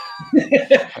whatever.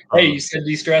 Hey, you said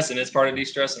de-stressing. It's part of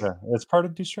de-stressing. Yeah, it's part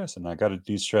of de-stressing. I got to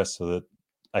de-stress so that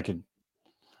I could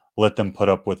let them put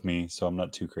up with me, so I'm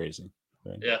not too crazy.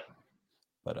 Right? Yeah.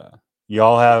 But you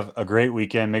all have a great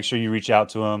weekend. Make sure you reach out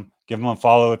to them, give them a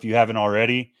follow if you haven't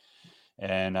already,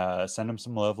 and send them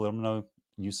some love. Let them know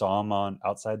you saw them on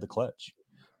Outside the Clutch.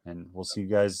 And we'll see you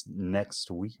guys next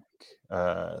week.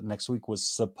 Next week was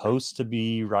supposed to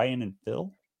be Ryan and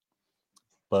Phil,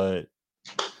 but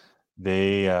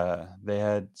they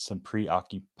had some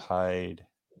preoccupied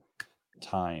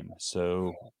time.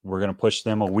 So we're going to push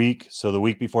them a week. So the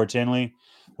week before Tinley,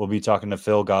 we'll be talking to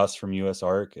Phil Goss from US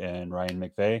Arc and Ryan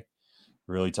McVeigh.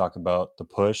 Really talk about the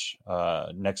push.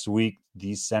 Next week,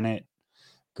 the Senate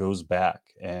goes back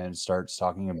and starts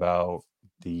talking about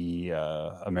the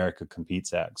America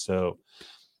Competes Act. So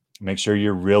make sure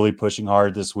you're really pushing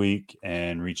hard this week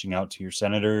and reaching out to your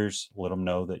senators. Let them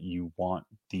know that you want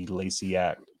the Lacey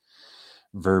Act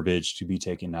verbiage to be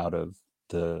taken out of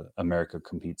the America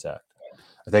Competes Act.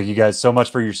 I thank you guys so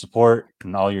much for your support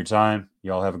and all your time.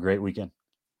 Y'all have a great weekend.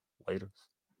 Later.